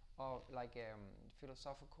of like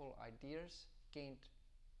philosophical ideas gained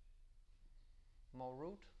more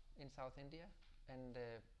root in South India, and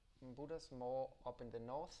Buddha's more up in the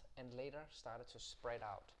north, and later started to spread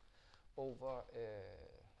out over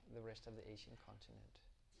the rest of the Asian continent.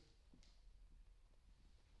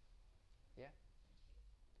 Yeah?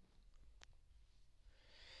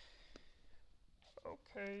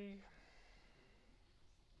 Okay.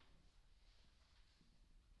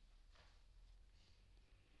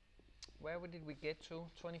 Where did we get to?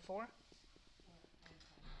 24?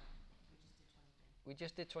 We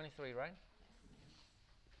just did 23, right?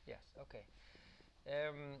 Yes, okay.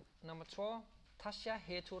 Number 12. Tasya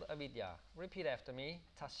hetur avidya. Repeat after me.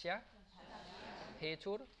 Tasya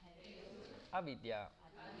hetur avidya.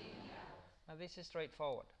 Now this is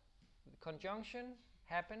straightforward. The conjunction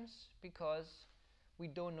happens because we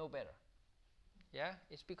don't know better. Yeah,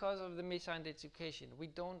 it's because of the misidentification. We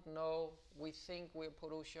don't know, we think we're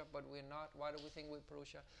Purusha, but we're not. Why do we think we're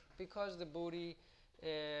Purusha? Because the Buddhi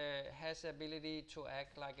has the ability to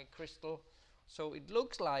act like a crystal. So it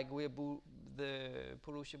looks like we're the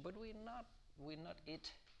Purusha, but we're not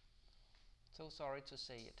it. So sorry to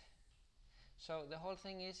say it. So the whole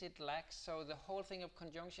thing is it lacks, so the whole thing of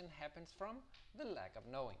conjunction happens from the lack of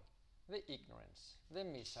knowing, the ignorance, the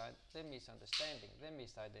misunderstanding, the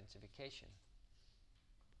misidentification.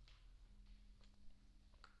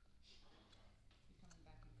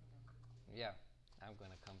 Yeah, I'm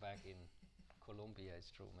going to come back in Colombia,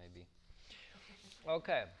 it's true, maybe.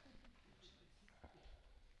 Okay.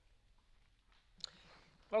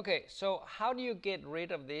 Okay, so how do you get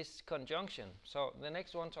rid of this conjunction? So the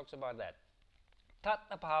next one talks about that. Tat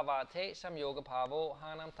apavate samyoga pavo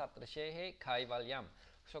hanam tatrashehe kaivalyam.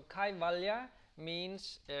 So kaivalya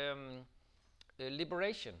means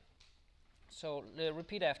liberation. So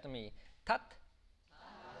repeat after me. Tat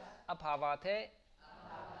apavate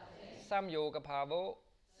samyoga pavo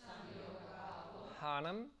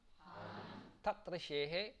hanam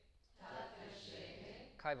tatrashehe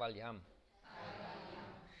kaivalyam.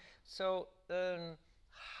 So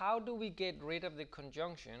how do we get rid of the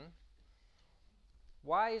conjunction?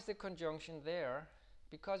 Why is the conjunction there?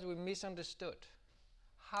 Because we misunderstood.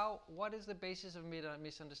 What is the basis of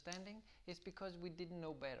misunderstanding? It's because we didn't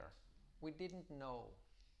know better. We didn't know.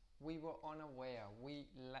 We were unaware. We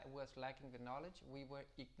was lacking the knowledge. We were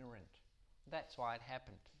ignorant. That's why it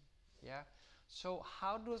happened. Yeah. So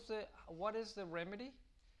what is the remedy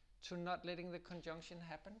to not letting the conjunction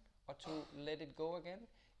happen or to let it go again?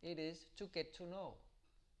 It is to get to know.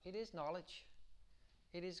 It is knowledge.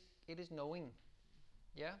 It is knowing.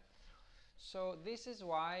 Yeah. So this is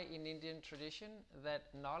why in Indian tradition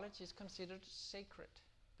that knowledge is considered sacred,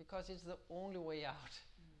 because it's the only way out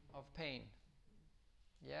of pain.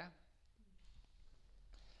 Yeah.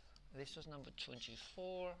 This was number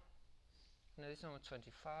 24. No, this is number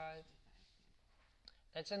 25.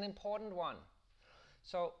 That's an important one.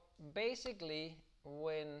 So basically,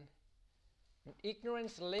 when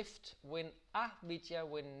ignorance lifts, when avidya,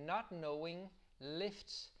 when not knowing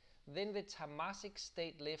lifts, then the tamasic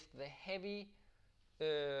state lifts, the heavy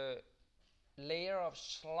layer of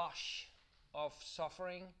slush of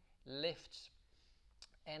suffering lifts.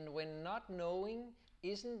 And when not knowing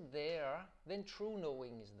isn't there, then true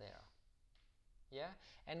knowing is there. Yeah?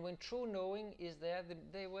 And when true knowing is there,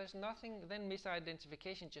 there was nothing, then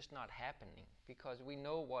misidentification just not happening, because we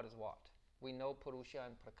know what is what. We know Purusha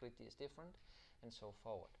and Prakriti is different, and so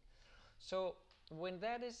forward. So when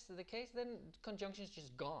that is the case, then conjunction is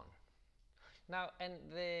just gone. Now, and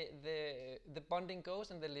the bonding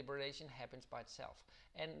goes and the liberation happens by itself.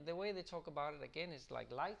 And the way they talk about it again is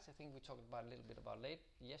like lights. I think we talked about a little bit about light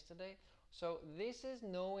yesterday. So this is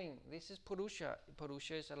knowing, this is Purusha.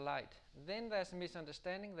 Purusha is a light. Then there's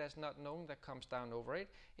misunderstanding, there's not knowing that comes down over it.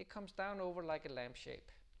 It comes down over like a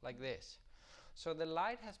lampshade, like this. So the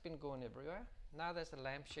light has been going everywhere. Now there's a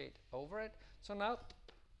lampshade over it. So now,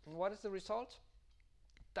 what is the result?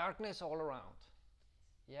 Darkness all around.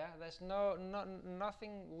 Yeah, there's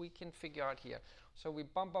nothing we can figure out here. So we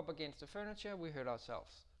bump up against the furniture, we hurt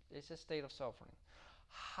ourselves. It's a state of suffering.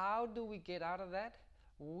 How do we get out of that?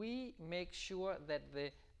 We make sure that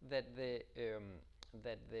the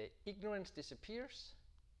ignorance disappears,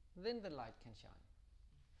 then the light can shine.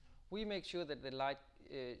 We make sure that the light,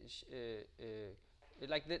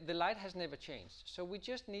 like the light has never changed. So we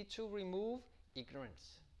just need to remove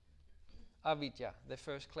ignorance, avidya, the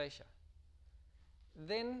first klesha.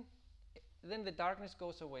 Then the darkness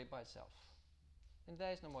goes away by itself. And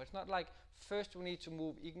there is no more. It's not like first we need to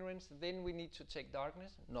move ignorance, then we need to take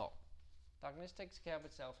darkness. No. Darkness takes care of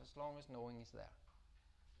itself as long as knowing is there.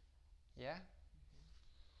 Yeah?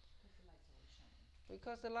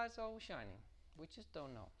 Because the light's always shining. We just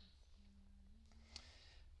don't know.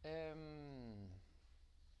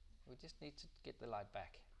 We just need to get the light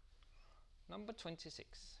back. Number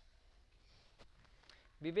 26.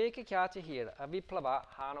 Viveka kyati here, aviplava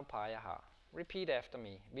hanupayaha. Repeat after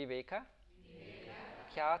me. Viveka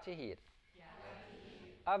kyati here,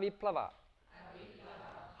 aviplava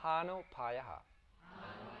hanupayaha.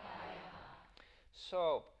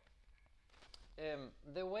 So,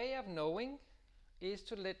 the way of knowing is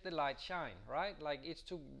to let the light shine, right? Like it's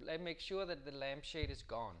to make sure that the lampshade is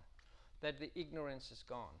gone, that the ignorance is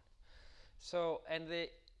gone. So, and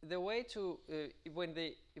the way to when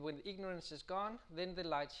the ignorance is gone, then the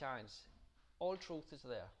light shines. All truth is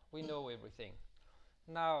there. We know everything.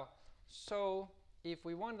 Now, so if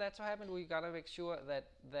we want that to happen, we gotta make sure that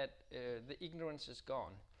the ignorance is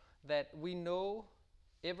gone, that we know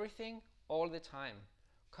everything all the time,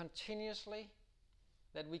 continuously,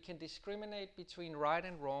 that we can discriminate between right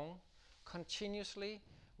and wrong continuously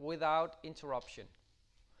without interruption.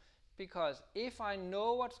 Because if I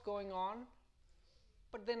know what's going on,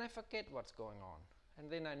 but then I forget what's going on,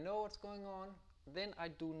 and then I know what's going on, then I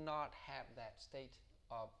do not have that state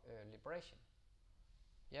of liberation.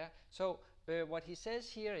 Yeah. So what he says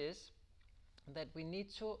here is that we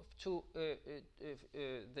need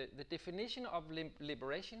the definition of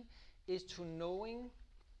liberation is to knowing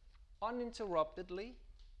uninterruptedly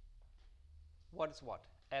what is what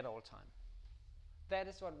at all time. That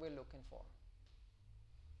is what we're looking for.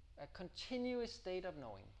 A continuous state of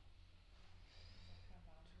knowing.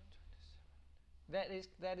 That is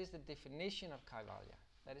the definition of kaivalya.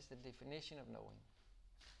 That is the definition of knowing.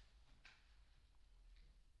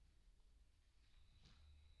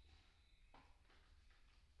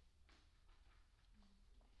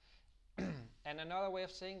 And another way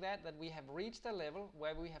of saying that we have reached a level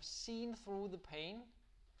where we have seen through the pain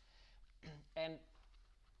and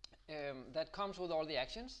that comes with all the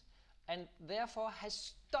actions, and therefore has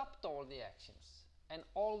stopped all the actions and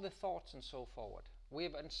all the thoughts and so forward. We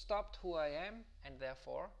have stopped who I am, and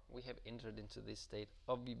therefore we have entered into this state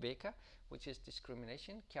of viveka, which is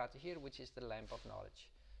discrimination, kyati here, which is the lamp of knowledge.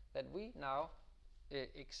 That we now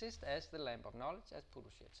exist as the lamp of knowledge, as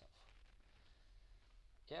Purusha itself.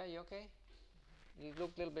 Yeah, you okay? You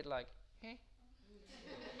look a little bit like, hey?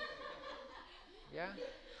 Yeah?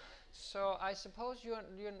 So I suppose you're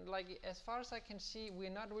like, as far as I can see, we're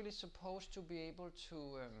not really supposed to be able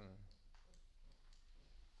to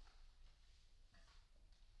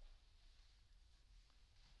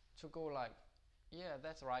go like, yeah,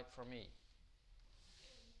 that's right for me.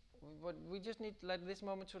 But we just need like this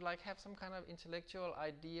moment to like have some kind of intellectual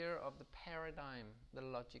idea of the paradigm, the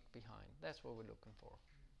logic behind. That's what we're looking for.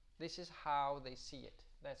 This is how they see it.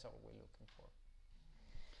 That's all we're looking for.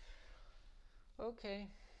 Okay.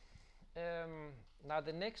 Now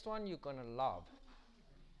the next one you're gonna love.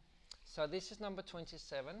 So this is number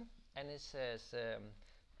 27, and it says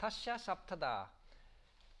Tasya Saptada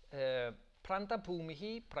Pranta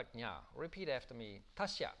Bhumihi Prajna. Repeat after me.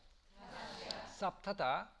 Tasya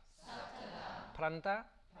Saptada Pranta.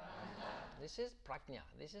 This is Prajna.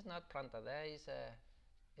 This is not Pranta. There is a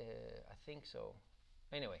I think so.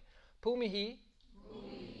 Anyway, Bhumihi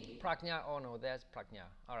Prajna. Oh no, there's Prajna.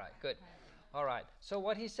 All right, good. All right. So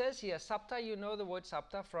what he says here, sapta, you know the word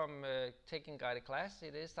sapta from taking guided class.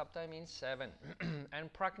 It is sapta means 7,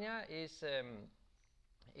 and prajna is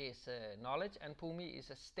knowledge, and bhumi is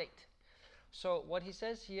a state. So what he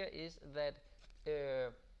says here is that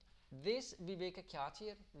this viveka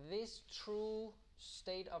kyati, this true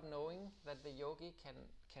state of knowing that the yogi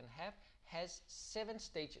can have, has 7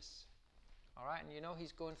 stages. All right, and you know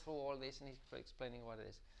he's going through all this and he's explaining what it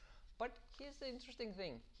is. But here's the interesting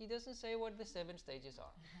thing. He doesn't say what the 7 stages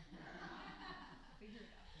are.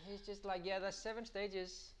 He's just like, yeah, there's 7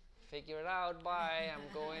 stages. Figure it out, bye.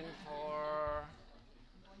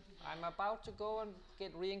 I'm about to go and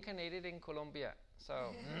get reincarnated in Colombia. So, all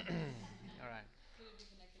right. Could it be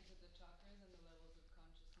connected to the chakras and the levels of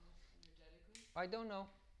consciousness I don't know.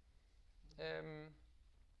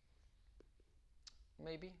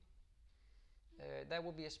 Maybe. That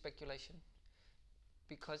would be a speculation.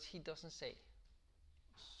 Because he doesn't say.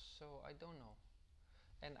 So I don't know.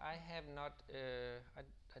 And I have not,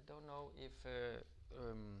 I don't know if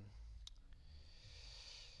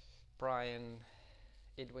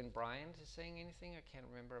Edwin Bryant is saying anything. I can't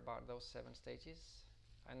remember about those 7 stages.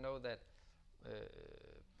 I know that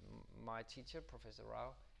my teacher, Professor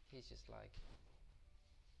Rao, he's just like,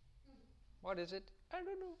 what is it? I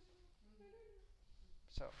don't know.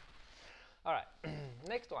 So, all right,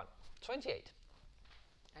 next one, 28.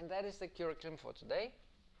 And that is the curriculum for today.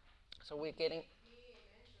 So we're getting... He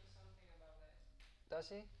mentioned something about that. Does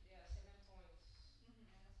he? Yeah, 7 points.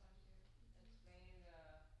 Explain the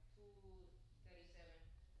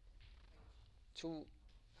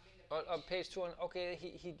 237 page. On page 2. Okay,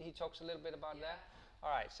 he talks a little bit about that. All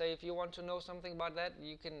right, so if you want to know something about that,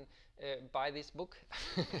 you can buy this book.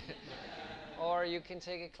 Or you can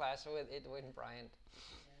take a class with Edwin Bryant.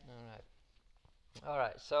 All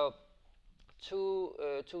right, so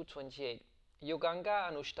 228.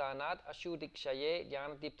 Yoganga Anushtanat Ashudikshaye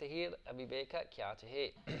Jnana Diptahir Aviveka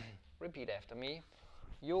Kyatehe. Repeat after me.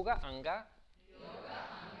 Yoga Anga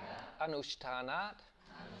Anushtanat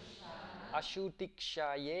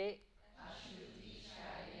Ashudikshaye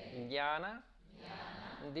Jnana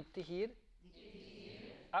Diptahir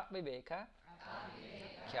Aviveka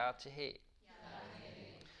Kyatehe.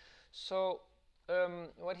 So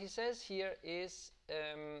what he says here is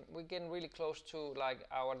we're getting really close to like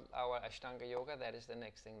our Ashtanga Yoga. That is the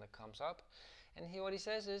next thing that comes up. And here what he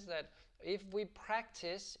says is that if we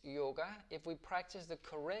practice yoga, if we practice the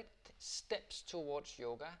correct steps towards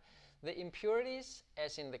yoga, the impurities,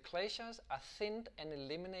 as in the kleshas, are thinned and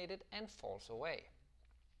eliminated and falls away.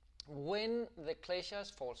 When the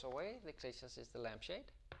kleshas falls away, the kleshas is the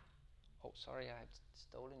lampshade. Oh, sorry, I have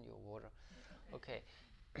stolen your water. Okay.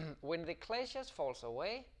 When the kleshas falls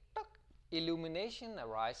away, illumination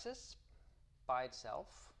arises by itself,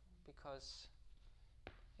 because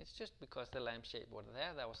it's just because the lampshade was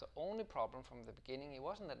there. That was the only problem from the beginning. It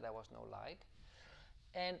wasn't that there was no light.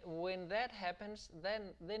 And when that happens,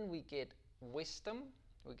 then we get wisdom,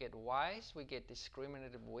 we get wise, we get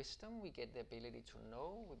discriminative wisdom, we get the ability to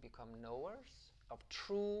know, we become knowers of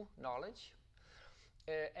true knowledge.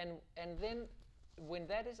 And then when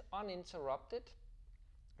that is uninterrupted,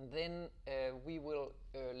 then we will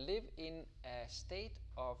live in a state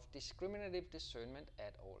of discriminative discernment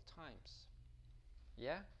at all times.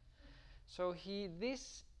 Yeah? So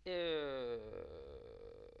this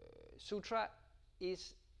sutra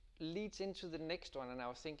leads into the next one, and I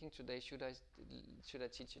was thinking today, should I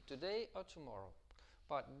teach it today or tomorrow?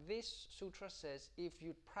 But this sutra says if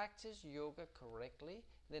you practice yoga correctly,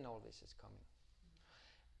 then all this is coming.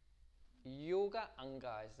 Yoga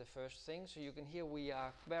Anga is the first thing, so you can hear we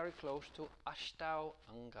are very close to Ashtau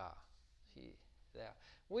Anga. See there,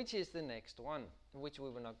 which is the next one, which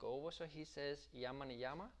we will not go over. So he says Yama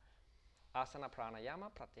Niyama, Asana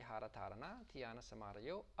Pranayama, Pratyahara Dharana, Dhyana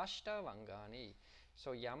Samadayo, Ashtavangani.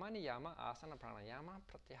 So Yama Niyama, Asana Pranayama,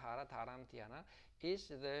 Pratyahara Dharana, Dhyana is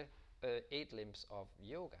the 8 limbs of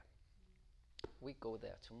yoga. We go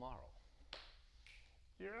there tomorrow.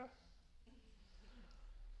 Yeah.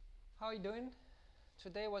 How are you doing?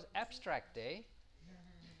 Today was abstract day.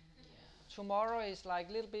 Tomorrow is like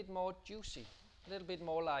a little bit more juicy, a little bit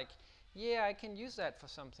more like, yeah, I can use that for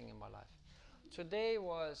something in my life. Today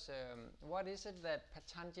was, what is it that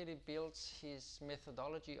Patanjali builds his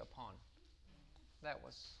methodology upon? That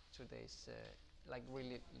was today's, like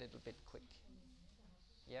really little bit quick.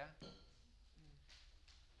 Yeah?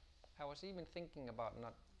 I was even thinking about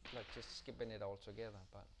not like just skipping it all together,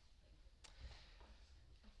 but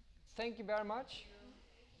thank you very much.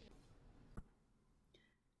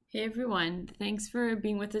 Hey everyone, thanks for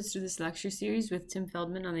being with us through this lecture series with Tim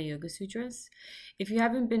Feldman on the Yoga Sutras. If you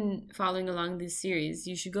haven't been following along this series,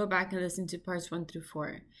 you should go back and listen to parts 1 through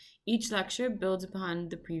 4. Each lecture builds upon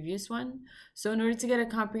the previous one, so in order to get a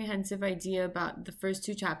comprehensive idea about the first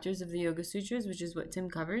 2 chapters of the Yoga Sutras, which is what Tim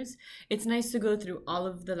covers, it's nice to go through all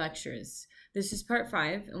of the lectures. This is part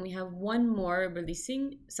 5, and we have one more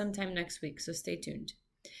releasing sometime next week, so stay tuned.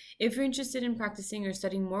 If you're interested in practicing or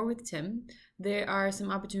studying more with Tim, there are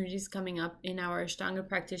some opportunities coming up in our Ashtanga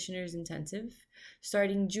Practitioners Intensive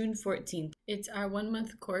starting June 14th. It's our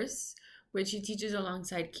 1-month course, which he teaches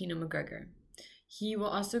alongside Kino McGregor. He will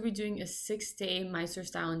also be doing a 6-day Mysore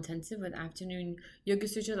style intensive with afternoon Yoga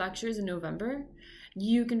Sutra lectures in November.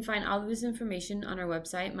 You can find all of this information on our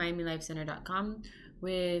website, miamilifecenter.com,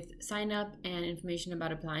 with sign up and information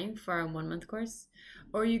about applying for our 1-month course.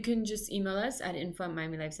 Or you can just email us at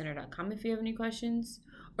info@miamilifecenter.com if you have any questions,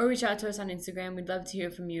 or reach out to us on Instagram. We'd love to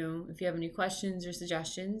hear from you. If you have any questions or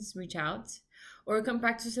suggestions, reach out. Or come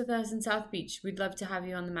practice with us in South Beach. We'd love to have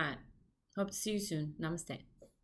you on the mat. Hope to see you soon. Namaste.